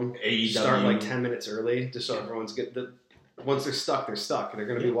of them. AEW. Start like 10 minutes early, just so everyone's once they're stuck, they're stuck. They're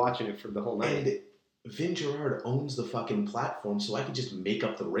gonna be watching it for the whole night. And Vin Gerard owns the fucking platform, so I could just make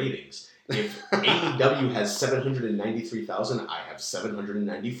up the ratings. If AEW has 793,000, I have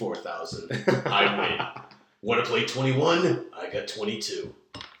 794,000. I win. Want to play 21? I got 22.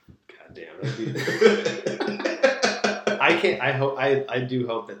 God damn it. I do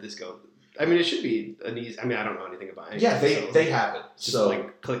hope that this goes. I mean, it should be an easy. I mean, I don't know anything about it. Yeah, they have it. Just so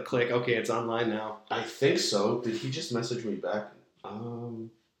like click. Okay, it's online now. I think so. Did he just message me back?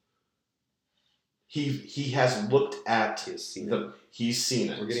 He has looked at. He's seen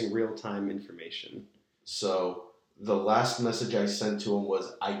it. We're getting real time information. So the last message I sent to him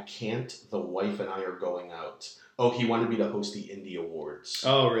was, "I can't. The wife and I are going out." Oh, he wanted me to host the Indie Awards.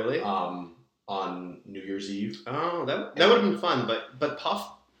 Oh, really? On New Year's Eve. Oh, that would have been fun. But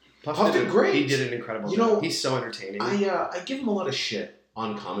Puff did great. He did an incredible job. He's so entertaining. I give him a lot of shit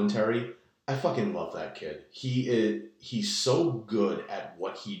on commentary. I fucking love that kid. He's so good at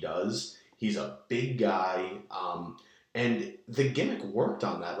what he does. He's a big guy, and the gimmick worked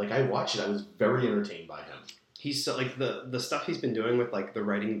on that. Like, I watched it, I was very entertained by him. He's so, like the stuff he's been doing with like the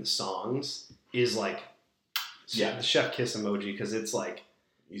writing the songs is like, yeah, the chef kiss emoji, because it's like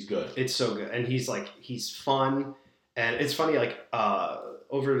he's good. It's so good, and he's fun, and it's funny. Like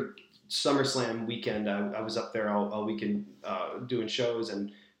over SummerSlam weekend, I was up there all weekend doing shows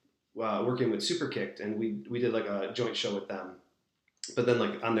and working with Superkicked, and we did like a joint show with them. But then,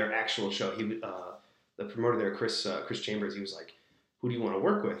 like on their actual show, the promoter there, Chris Chambers, he was like, "Who do you want to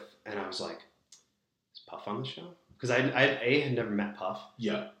work with?" And I was like, "Is Puff on the show?" Because I had never met Puff.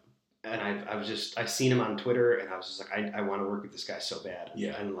 Yeah. And I seen him on Twitter, and I was just like, I want to work with this guy so bad.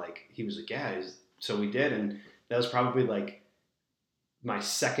 Yeah. And like he was like, yeah. So we did, and that was probably like my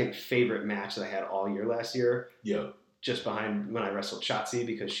second favorite match that I had all year last year. Yeah. Just behind when I wrestled Shotzi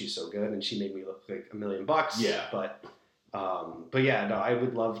because she's so good and she made me look like $1 million. Yeah. But yeah, no, I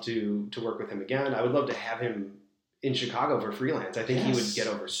would love to work with him again. I would love to have him in Chicago for freelance. I think he would get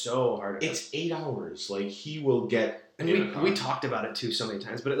over so hard. It's 8 hours. Like he will get. And we talked about it too so many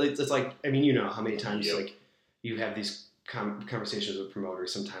times. But it's like, I mean, you know how many times like you have these conversations with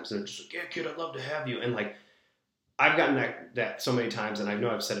promoters sometimes and they're just like, yeah, kid, I'd love to have you. And like I've gotten that so many times, and I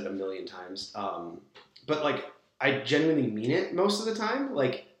know I've said it 1,000,000 times. But like I genuinely mean it most of the time.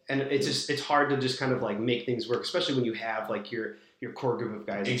 Like, and it's hard to just kind of like make things work, especially when you have like your core group of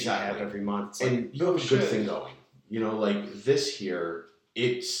guys that you have every month. It's and like, you have a good thing going. You know, like this here,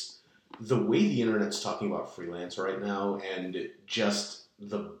 it's the way the internet's talking about freelance right now, and just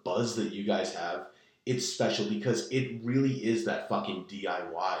the buzz that you guys have. It's special because it really is that fucking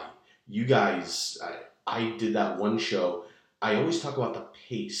DIY. You guys, I did that one show. I always talk about the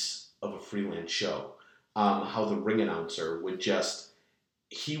pace of a freelance show. How the ring announcer would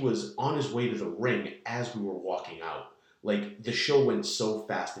he was on his way to the ring as we were walking out. Like, the show went so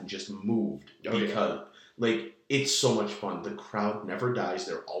fast and just moved because, like, it's so much fun. The crowd never dies.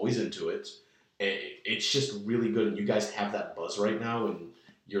 They're always into it. It's just really good. And you guys have that buzz right now, and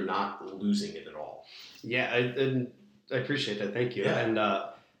you're not losing it at all. Yeah, I appreciate that. Thank you. Yeah. And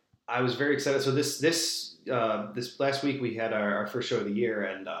I was very excited. So this last week we had our first show of the year,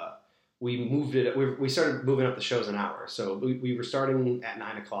 and we moved it. We started moving up the shows an hour. So we were starting at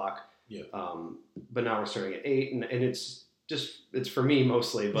 9:00. Yeah. But now we're starting at 8, and it's for me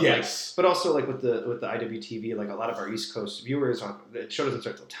mostly. But yes. But also like with the IWTV, like a lot of our East Coast viewers, the show doesn't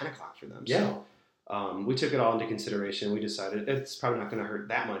start till 10:00 for them. Yeah. So we took it all into consideration. We decided it's probably not going to hurt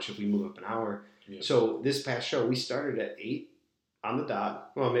that much if we move up an hour. Yeah. So this past show, we started at 8 on the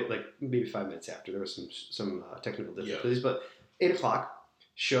dot. Well, maybe 5 minutes after. There was some technical difficulties, but 8:00.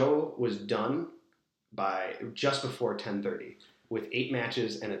 Show was done by just before 10:30 with 8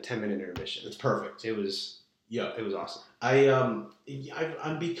 matches and a 10-minute intermission. It's perfect. It was awesome.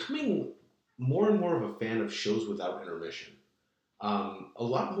 I'm becoming more and more of a fan of shows without intermission. A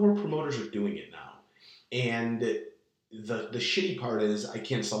lot more promoters are doing it now, and the shitty part is I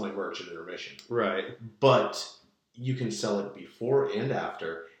can't sell my merch at intermission. Right. But you can sell it before and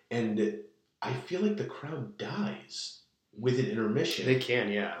after, and I feel like the crowd dies with an intermission. They can,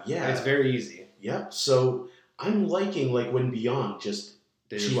 yeah. Yeah. It's very easy. Yep. So I'm liking like when Beyond just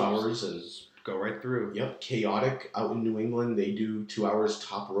 2 hours and go right through. Yep. Chaotic out in New England, they do 2 hours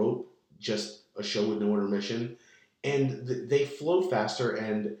top rope, just a show with no intermission, and they flow faster.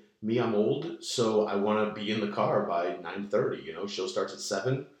 And me, I'm old, so I want to be in the car by 9:30. You know, show starts at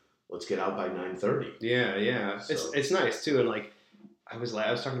 7. Let's get out by 9:30. Yeah. So. It's nice too, and like I was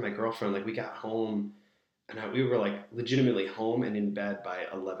talking to my girlfriend. Like we got home. And we were like legitimately home and in bed by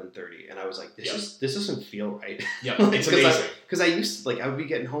 11:30, and I was like, "This doesn't feel right." Yeah, like, it's amazing. Because I used to, I would be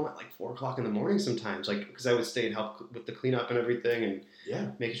getting home at like 4:00 in the morning sometimes, like because I would stay and help with the cleanup and everything,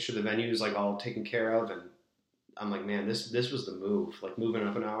 and making sure the venue is like all taken care of. And I'm like, man, this was the move. Like moving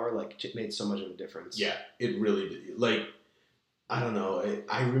up an hour, like it made so much of a difference. Yeah, it really did. Like, I don't know.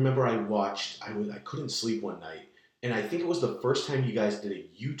 I remember I couldn't sleep one night. And I think it was the first time you guys did a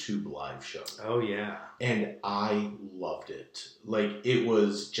YouTube live show. Oh, yeah. And I loved it. Like, it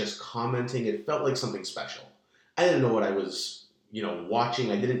was just commenting. It felt like something special. I didn't know what I was,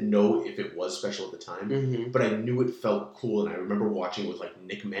 watching. I didn't know if it was special at the time. But I knew it felt cool. And I remember watching it with, like,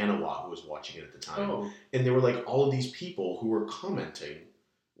 Nick Manawa, who was watching it at the time. Oh. And there were, like, all of these people who were commenting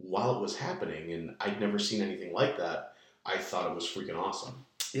while it was happening. And I'd never seen anything like that. I thought it was freaking awesome.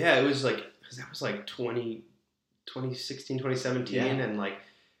 Yeah, it was like, because that was like 2016, 2017, and like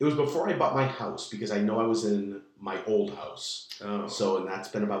it was before I bought my house because I know I was in my old house. Oh, so and that's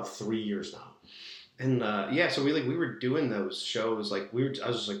been about 3 years now. And so we were doing those shows like I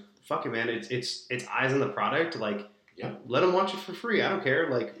was just like, fuck it, man, it's eyes on the product, like let them watch it for free. I don't care.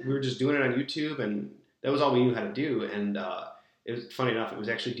 Like we were just doing it on YouTube, and that was all we knew how to do. And it was funny enough. It was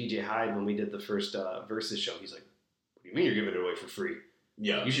actually DJ Hyde when we did the first Versus show. He's like, "What do you mean you're giving it away for free?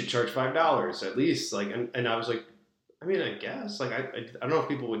 Yeah, you should charge $5 at least." Like, and I was like, I mean, I guess. Like, I don't know if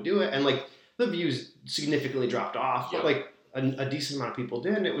people would do it. And, like, the views significantly dropped off. But, like, a decent amount of people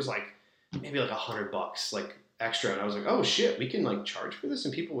did. And it was, like, maybe, like, $100, like, extra. And I was like, oh, shit, we can, like, charge for this?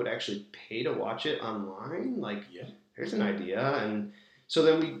 And people would actually pay to watch it online? Like, here's an idea. And so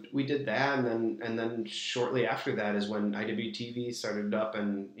then we did that. And then shortly after that is when IWTV started up.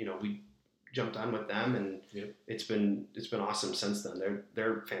 And, we jumped on with them. And it's been awesome since then.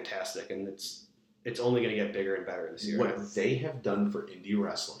 They're fantastic. And it's only going to get bigger and better this year. What they have done for indie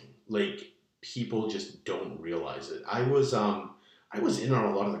wrestling, like, people just don't realize it. I was I was in on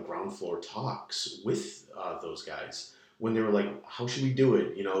a lot of the ground floor talks with those guys when they were like, how should we do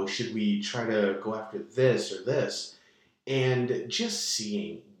it? Should we try to go after this or this? And just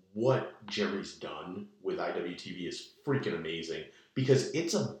seeing what Jerry's done with IWTV is freaking amazing because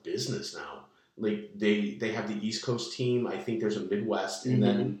it's a business now. Like they have the East Coast team. I think there's a Midwest, and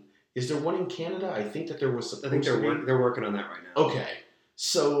then is there one in Canada? I think that there was. I think they're working on that right now. Okay,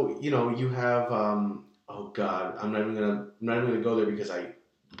 so you have. Oh God, I'm not even gonna go there because I'm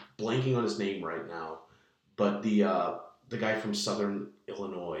blanking on his name right now. But the guy from Southern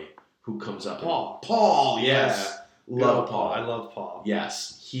Illinois who comes up. Paul, yes. Yeah. Love Paul. I love Paul.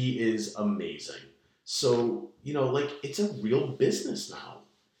 Yes, he is amazing. So, it's a real business now.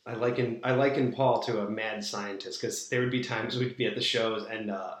 I liken Paul to a mad scientist because there would be times we'd be at the shows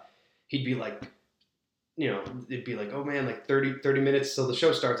and he'd be like, it'd be like, oh man, like 30 minutes till the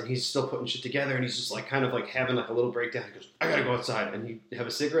show starts and he's still putting shit together and he's just like kind of like having like a little breakdown. He goes, I gotta go outside, and he'd have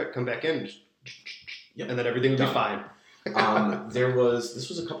a cigarette, come back in, and then everything would be fine. This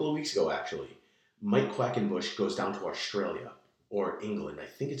was a couple of weeks ago actually. Mike Quackenbush goes down to Australia or England. I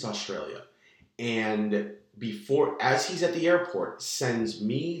think it's Australia. And as he's at the airport, sends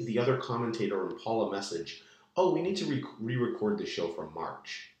me, the other commentator, and Paul a message. Oh, we need to re-record the show for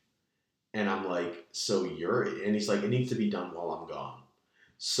March. And I'm like, and he's like, it needs to be done while I'm gone.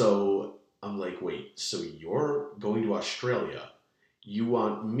 So I'm like, wait, so you're going to Australia. You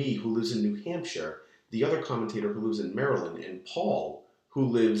want me, who lives in New Hampshire, the other commentator who lives in Maryland, and Paul, who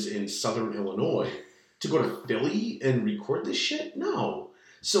lives in Southern Illinois, to go to Philly and record this shit? No.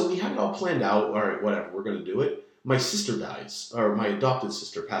 So we had it all planned out. All right, whatever, we're going to do it. My sister dies, or my adopted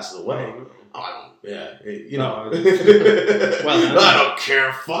sister passes away. I don't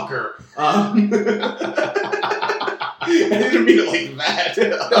care, fuck her. I didn't mean it like that.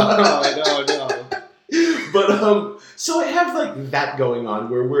 No. But, so I have like that going on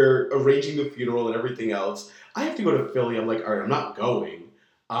where we're arranging the funeral and everything else. I have to go to Philly. I'm like, all right, I'm not going.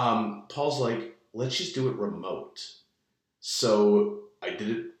 Paul's like, let's just do it remote. So I did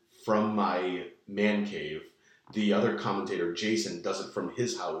it from my man cave. The other commentator, Jason, does it from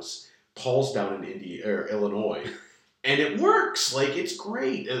his house. Paul's down in Illinois. And it works. Like, it's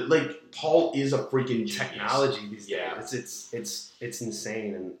great. Like, Paul is a freaking technology these days. It's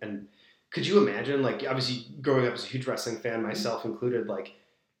insane. And could you imagine, like, obviously growing up as a huge wrestling fan, myself included, like,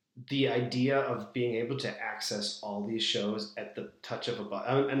 the idea of being able to access all these shows at the touch of a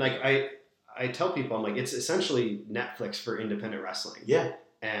button. And like, I tell people, I'm like, it's essentially Netflix for independent wrestling. Yeah.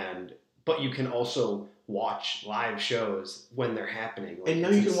 But you can also watch live shows when they're happening. Like, and now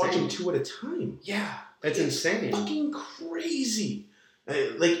you can watch them 2 at a time. Yeah. It's insane. Fucking crazy.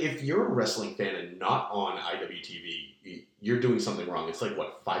 Like, if you're a wrestling fan and not on IWTV, you're doing something wrong. It's like,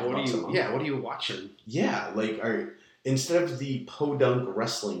 what, $5 a month? Yeah, what are you watching? Yeah, like, instead of the podunk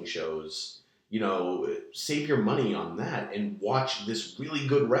wrestling shows, save your money on that and watch this really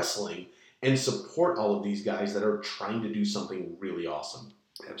good wrestling and support all of these guys that are trying to do something really awesome.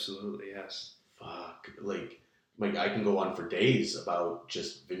 Absolutely, yes. Fuck. Like I can go on for days about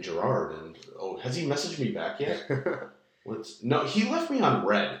just Vin Gerard and, has he messaged me back yet? No, he left me on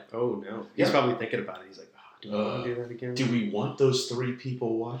red. Oh, no. He's probably thinking about it. He's like, do we want to do that again? Do we want those 3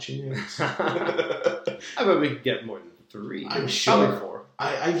 people watching it? I bet we could get more than 3. I'm sure. Probably 4.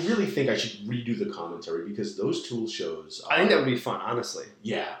 I really think I should redo the commentary because those Tool shows I think that would be fun, honestly.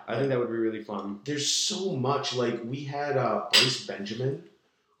 Yeah. I think that would be really fun. There's so much. Like, we had Bryce Benjamin,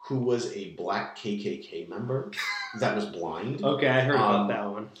 who was a black KKK member that was blind. Okay, I heard about that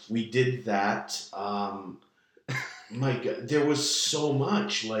one. We did that. My God, there was so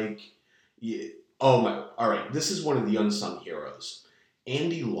much. Like, all right, this is one of the unsung heroes.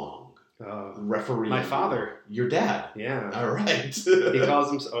 Andy Long. Referee. My father. Your dad. Yeah. All right. He calls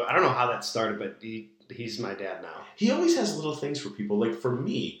himself. I don't know how that started, but he's my dad now. He always has little things for people. Like for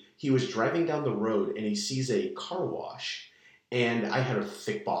me, he was driving down the road and he sees a car wash. And I had a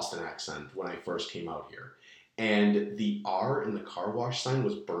thick Boston accent when I first came out here. And the R in the car wash sign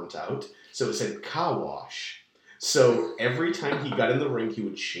was burnt out. So it said car wash. So every time he got in the ring, he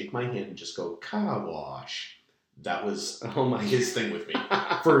would shake my hand and just go, car wash. That was his thing with me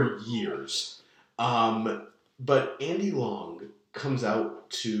for years. But Andy Long comes out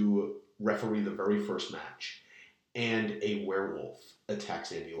to referee the very first match, and a werewolf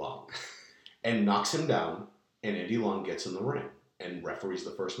attacks Andy Long and knocks him down, and Andy Long gets in the ring and referees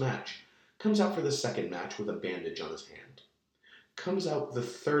the first match. Comes out for the second match with a bandage on his hand. Comes out the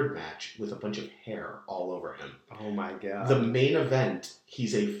third match with a bunch of hair all over him. Oh my God. The main event,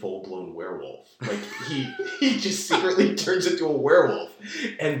 he's a full-blown werewolf. Like, he just secretly turns into a werewolf.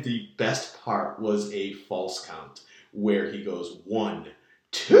 And the best part was a false count, where he goes 1,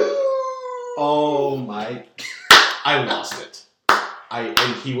 2. Oh my! I lost it.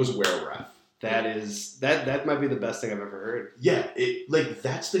 And he was were-ref. That might be the best thing I've ever heard. Yeah,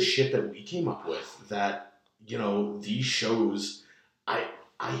 that's the shit that we came up with. That these shows, I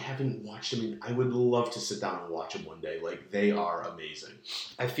haven't watched them. I would love to sit down and watch them one day. Like, they are amazing.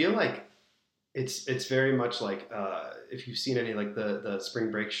 I feel like it's very much like if you've seen any like the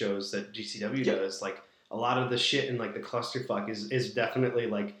spring break shows that GCW does, like a lot of the shit in like the clusterfuck is definitely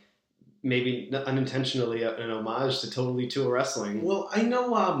like maybe unintentionally an homage to Totally Tool Wrestling. Well, I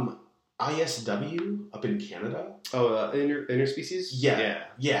know ISW up in Canada. Oh, Interspecies? Yeah.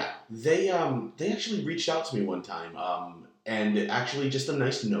 They actually reached out to me one time, and actually just a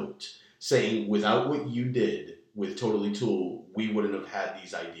nice note saying, without what you did with Totally Tool, we wouldn't have had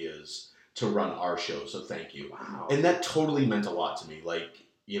these ideas to run our show, so thank you. Wow. And that totally meant a lot to me. Like,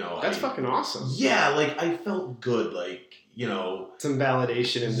 that's fucking awesome. Yeah, like, I felt good, like, some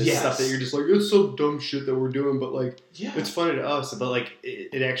validation in this stuff that you're just like, it's so dumb shit that we're doing, but like, it's funny to us, but like,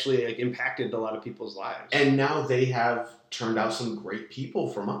 it actually like impacted a lot of people's lives. And now they have turned out some great people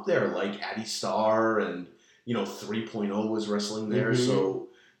from up there, like Addie Starr, and 3.0 was wrestling there. Mm-hmm. So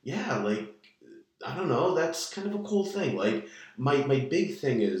yeah, like, I don't know, that's kind of a cool thing. Like, my big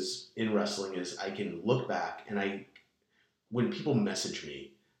thing is in wrestling is I can look back and when people message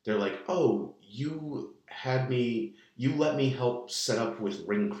me, they're like, oh, you let me help set up with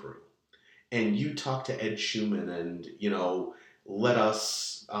Ring Crew, and you talked to Ed Schumann and, let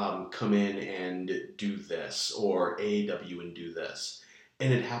us come in and do this, or AEW and do this.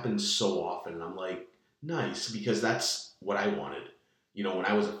 And it happens so often. And I'm like, nice, because that's what I wanted. When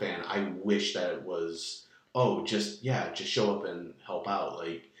I was a fan, I wish that it was, just show up and help out.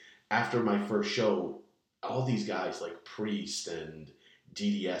 Like, after my first show, all these guys like Priest and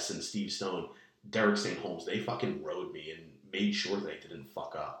DDS and Steve Stone, Derek St. Holmes, they fucking rode me and made sure that I didn't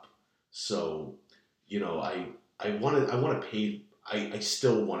fuck up. So, I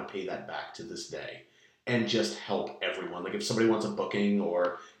still want to pay that back to this day and just help everyone. Like, if somebody wants a booking,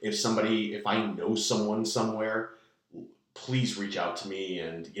 or if I know someone somewhere, please reach out to me,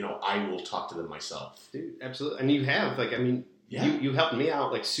 and, I will talk to them myself. Dude, absolutely. And you have, like, I mean, you helped me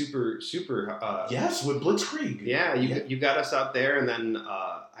out, like, super. Yes, with Blitzkrieg. Yeah, you got us out there, and then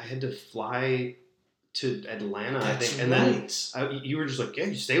I had to fly to Atlanta, I think. And then you were just like, yeah,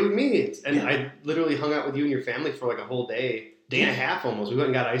 you stay with me. I literally hung out with you and your family for, like, a whole day and a half almost. We went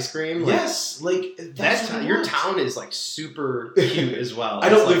and got ice cream. Yes, like, your town is, like, super cute as well. I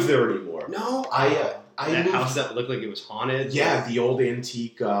don't live there anymore. No, that house that looked like it was haunted. Yeah, the old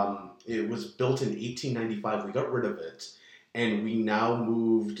antique. It was built in 1895. We got rid of it, and we now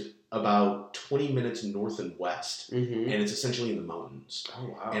moved about 20 minutes north and west, and it's essentially in the mountains. Oh,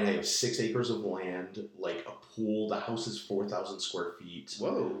 wow. And I have 6 acres of land, like a pool. The house is 4,000 square feet.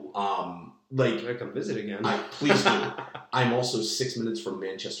 Whoa. Like, I come visit again. Please do. I'm also 6 minutes from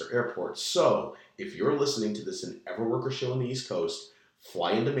Manchester Airport. So if you're listening to this and ever work a show on the East Coast,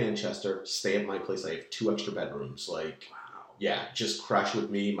 fly into Manchester, stay at my place. I have 2 extra bedrooms. Like, wow. Yeah, just crash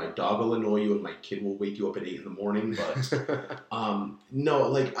with me. My dog will annoy you, and my kid will wake you up at 8 a.m. But no,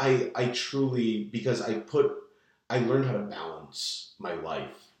 like, I truly, because I learned how to balance my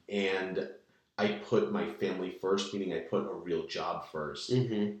life, and I put my family first, meaning I put a real job first.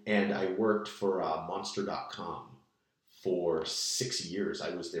 And I worked for Monster.com for 6 years.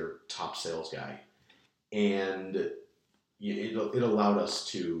 I was their top sales guy, and it allowed us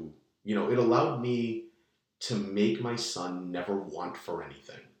to, it allowed me to make my son never want for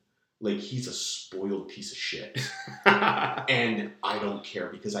anything. Like, he's a spoiled piece of shit. And I don't care,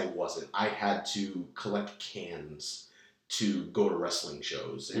 because I wasn't. I had to collect cans to go to wrestling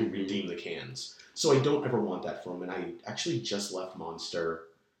shows and redeem the cans. So I don't ever want that for him. And I actually just left Monster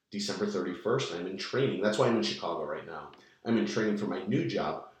December 31st, and I'm in training. That's why I'm in Chicago right now. I'm in training for my new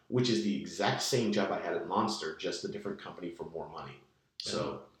job, which is the exact same job I had at Monster, just a different company for more money.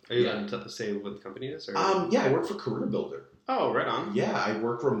 So, are you allowed to say what the company is? Or? Yeah, I work for Career Builder. Oh, right on. Yeah, I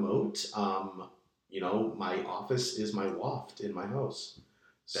work remote. My office is my loft in my house.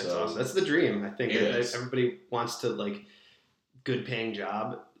 That's awesome. That's the dream. I think everybody wants to, like, good paying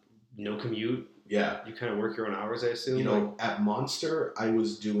job, no commute. Yeah. You kind of work your own hours, I assume. At Monster, I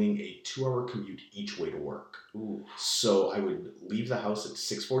was doing a 2-hour commute each way to work. Ooh. So I would leave the house at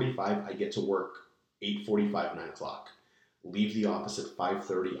 6:45. I get to work 8:45, 9 o'clock. Leave the office at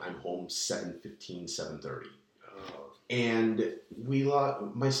 5:30. I'm home 7:15, 7:30. Oh. And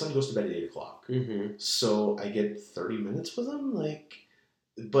my son goes to bed at 8 o'clock. So I get 30 minutes with him.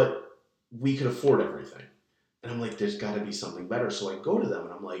 But we could afford everything. And I'm like, there's got to be something better. So I go to them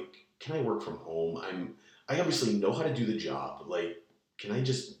and I'm like, can I work from home? I obviously know how to do the job. Like, can I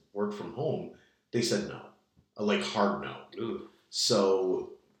just work from home? They said no. Like, hard no. Ooh.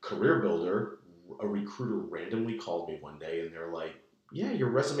 So, Career Builder, a recruiter randomly called me one day and they're like, yeah, your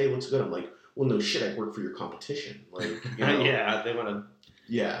resume looks good. I'm like, well, no shit, I work for your competition. Like, you know. Yeah, they want to.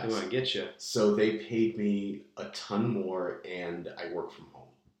 Yeah. They want to get you. So they paid me a ton more and I work from home.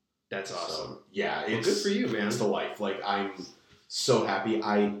 That's awesome. So, yeah. It's good for you, man. It's the life. Like, I'm so happy.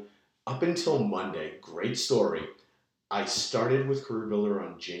 Up until Monday, great story, I started with Career Builder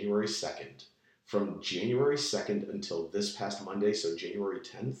on January 2nd. From January 2nd until this past Monday, so January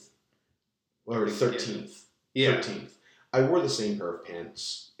 10th, or 13th. Yeah. 13th. I wore the same pair of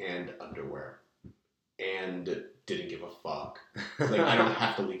pants and underwear. And didn't give a fuck. Like, I don't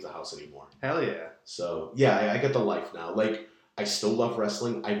have to leave the house anymore. Hell yeah. So, yeah, I get the life now. Like, I still love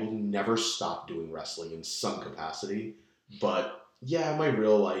wrestling. I will never stop doing wrestling in some capacity. But, yeah, my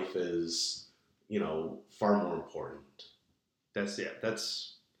real life is, far more important. That's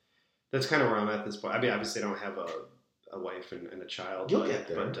kind of where I'm at this point. I mean, obviously I don't have a wife and a child. You'll get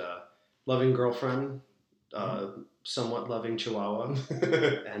there. But loving girlfriend, somewhat loving chihuahua,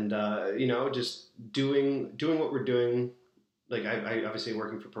 and just doing what we're doing. Like, I obviously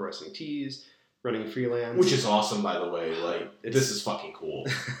working for Pro Wrestling Tees, running freelance, which is awesome, by the way. Like, this is fucking cool.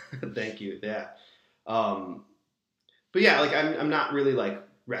 Thank you. Yeah. But yeah, like I'm not really like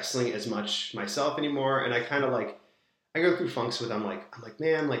wrestling as much myself anymore, and I kind of like I go through funks with I'm like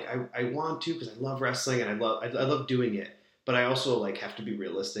man, like I want to because I love wrestling and I love doing it, but I also like have to be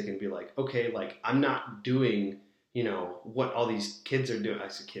realistic and be like, okay, like I'm not doing what all these kids are doing. I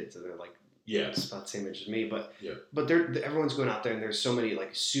say kids and they're like, yeah, it's about the same age as me, but yeah, but everyone's going out there and there's so many like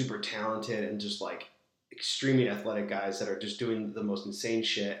super talented and just like extremely athletic guys that are just doing the most insane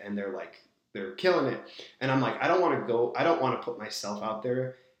shit, and they're killing it. And I'm like, I don't want to put myself out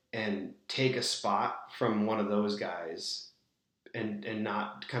there and take a spot from one of those guys and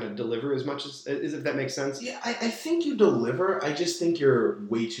not kind of deliver as much as if that makes sense. Yeah, I think you deliver. I just think you're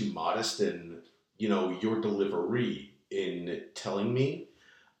way too modest in, your delivery in telling me.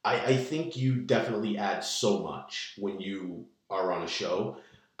 I think you definitely add so much when you are on a show.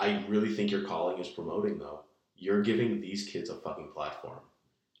 I really think your calling is promoting, though. You're giving these kids a fucking platform.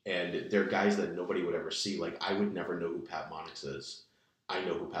 And they're guys that nobody would ever see. Like, I would never know who Pat Monix is. I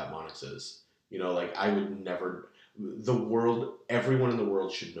know who Pat Monix is. I would never... everyone in the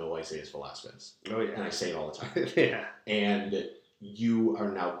world should know Isaias Velasquez. Oh, yeah. And I say it all the time. Yeah. And you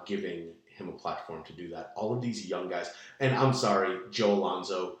are now giving him a platform to do that. All of these young guys... And I'm sorry, Joe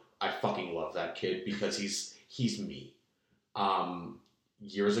Alonzo, I fucking love that kid because he's me.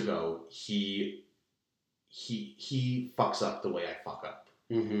 Years ago, he fucks up the way I fuck up.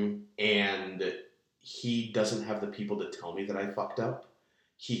 Mm-hmm. And he doesn't have the people to tell me that I fucked up.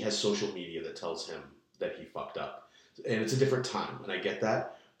 He has social media that tells him that he fucked up. And it's a different time, and I get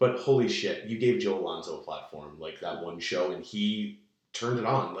that. But holy shit, you gave Joe Alonzo a platform, like that one show, and he turned it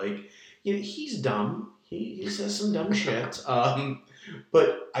on. Like, he's dumb. He says some dumb shit.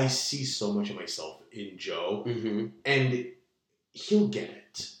 But I see so much of myself in Joe, mm-hmm. and he'll get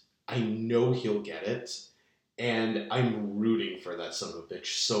it. I know he'll get it. And I'm rooting for that son of a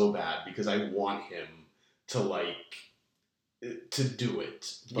bitch so bad because I want him to do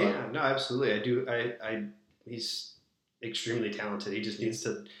it. But, yeah, no, absolutely. I do. He's extremely talented. He just needs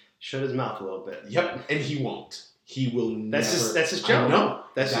to shut his mouth a little bit. Yep, and he won't. He will never. That's his Joe. No,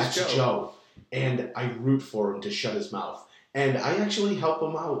 that's his Joe. And I root for him to shut his mouth. And I actually help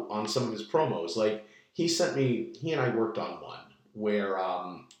him out on some of his promos. Like, he and I worked on one where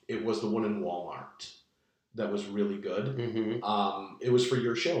it was the one in Walmart. That was really good. Mm-hmm. It was for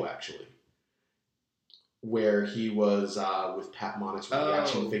your show, actually, where he was with Pat Monix with the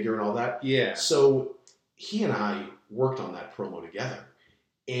action figure and all that. Yeah. So he and I worked on that promo together,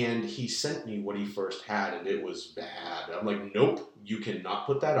 and he sent me what he first had, and it was bad. I'm like, nope, you cannot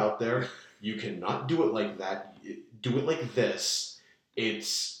put that out there. You cannot do it like that. Do it like this.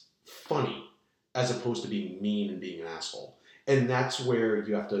 It's funny, as opposed to being mean and being an asshole. And that's where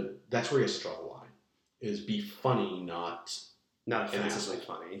you have to draw the line. Is be funny, not offensively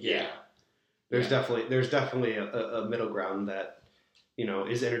funny. Yeah. There's definitely a middle ground that,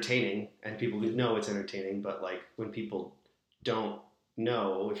 is entertaining, and people know it's entertaining, but like when people don't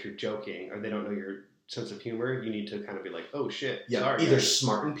know if you're joking or they don't know your sense of humor, you need to kind of be like, oh shit. Yeah. Sorry, either guys.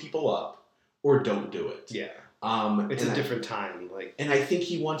 Smarten people up or don't do it. Yeah. It's a different time. And I think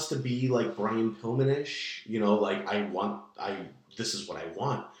he wants to be like Brian Pillman-ish, this is what I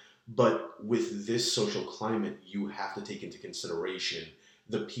want. But with this social climate, you have to take into consideration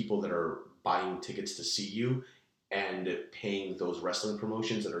the people that are buying tickets to see you and paying those wrestling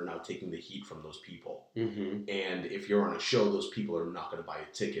promotions that are now taking the heat from those people. Mm-hmm. And if you're on a show, those people are not going to buy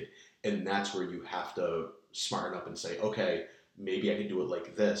a ticket. And that's where you have to smarten up and say, okay, maybe I can do it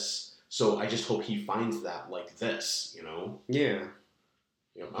like this. So I just hope he finds that like this, you know? Yeah.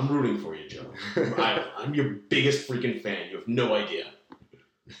 You know, I'm rooting for you, Joe. I'm your biggest freaking fan. You have no idea.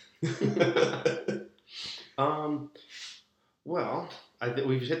 Well,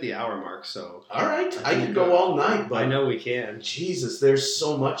 we've hit the hour mark, so... All right. I could go all night, but... I know we can. Jesus, there's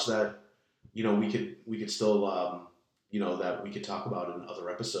so much that, you know, we could still, you know, that we could talk about in other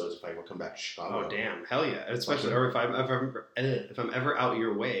episodes if I ever come back to Chicago. Oh, damn. Hell yeah. Especially or if I'm ever out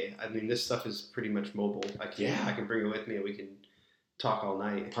your way. I mean, this stuff is pretty much mobile. I can bring it with me and we can talk all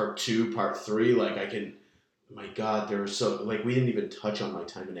night. Part 2, Part 3, like I can... My God, there was so... Like, we didn't even touch on my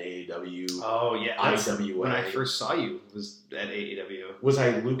time in AAW. Oh, yeah. IWA. When I first saw you, was at AAW. Was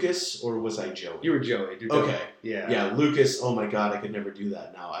I Lucas or was I Joey? You were Joey. Okay. Yeah. Yeah, Lucas, oh my God, I could never do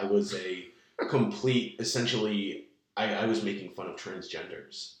that now. I was a complete... Essentially, I was making fun of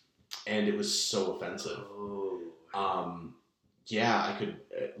transgenders. And it was so offensive. Oh. Yeah, I could...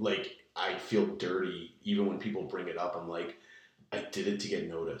 Like, I feel dirty even when people bring it up. I'm like... I did it to get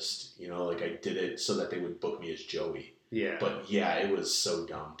noticed, you know, like I did it so that they would book me as Joey. Yeah. But yeah, it was so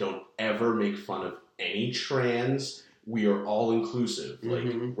dumb. Don't ever make fun of any trans. We are all inclusive.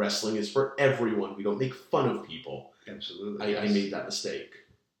 Mm-hmm. Like wrestling is for everyone. We don't make fun of people. Absolutely. I made that mistake.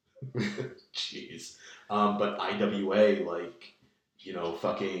 Jeez. But IWA, like, you know,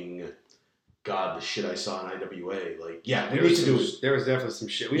 fucking... God, the shit I saw in IWA, like, yeah, we need to do it. There was definitely some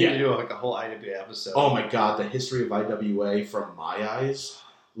shit. We need to do like a whole IWA episode. Oh my God, the history of IWA from my eyes,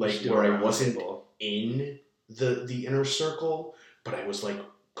 like where I wasn't in the inner circle, but I was like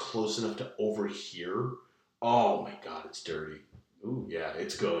close enough to overhear. Oh my God, it's dirty. Ooh, yeah,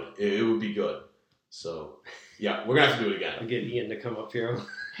 it's good. It would be good. So, yeah, we're gonna have to do it again. I'll get Ian to come up here.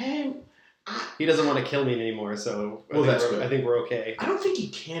 Hey. He doesn't want to kill me anymore, so that's good. I think we're okay. I don't think he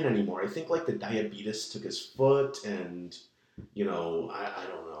can anymore. I think like the diabetes took his foot, and you know, I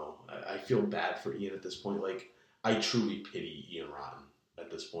don't know. I feel bad for Ian at this point. Like I truly pity Ian Rotten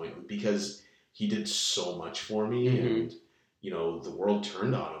at this point because he did so much for me, and you know, the world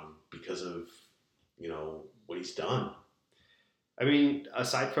turned on him because of you know what he's done. I mean,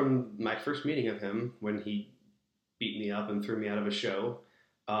 aside from my first meeting of him when he beat me up and threw me out of a show.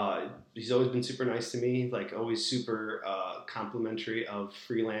 He's always been super nice to me, like always super complimentary of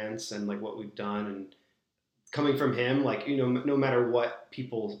freelance and like what we've done. And coming from him, like, you know, no matter what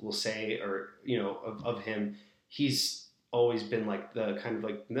people will say or, you know, of him, he's always been like the kind of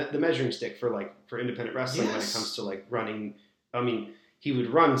like the measuring stick for independent wrestling when it comes to like running. I mean, he would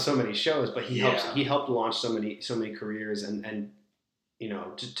run so many shows, but he helped launch so many careers and you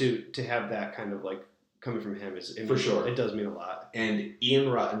know, to have that kind of like coming from him for sure. It does mean a lot. And Ian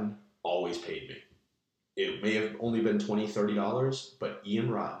Rotten always paid me. It may have only been $20, $30, but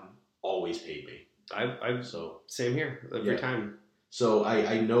Ian Rotten always paid me. I've so same here every time. So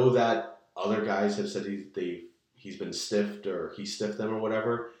I know that other guys have said he's been stiffed or he stiffed them or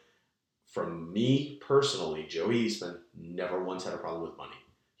whatever. From me personally, Joey Eastman never once had a problem with money.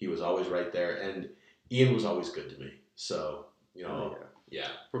 He was always right there, and Ian was always good to me. So you know. Yeah.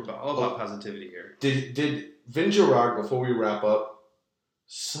 We're all about positivity here. Did Vin Gerard, before we wrap up,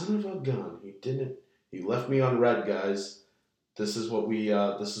 son of a gun, he left me on red, guys. This is what we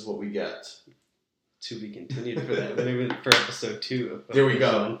get. To be continued for that. Maybe for episode 2. There we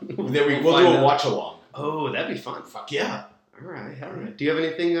go. We'll do a watch along. Oh, that'd be fun. Fuck yeah. All right. Do you have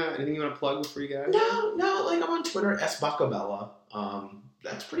anything you want to plug before you guys? No, like I'm on Twitter, sbacabella.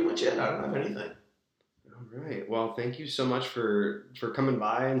 That's pretty much it. I don't have anything. All right. Well, thank you so much for coming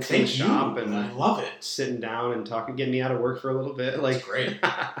by and seeing the shop. And I love it. Sitting down and talking, getting me out of work for a little bit. Like, it's great.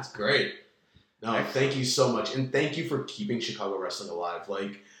 It's great. No, thank you so much. And thank you for keeping Chicago wrestling alive.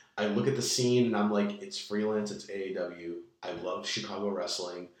 Like, I look at the scene and I'm like, it's freelance, it's AAW. I love Chicago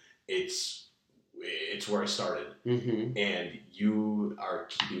wrestling. It's where I started. Mm-hmm. And you are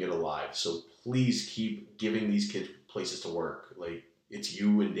keeping it alive. So please keep giving these kids places to work. Like, it's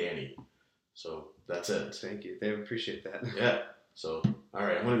you and Danny. So that's it. Thank you. They appreciate that. Yeah. So, all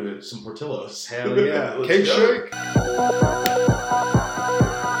right. I'm going to do some Portillos. Hell yeah. Cake shake.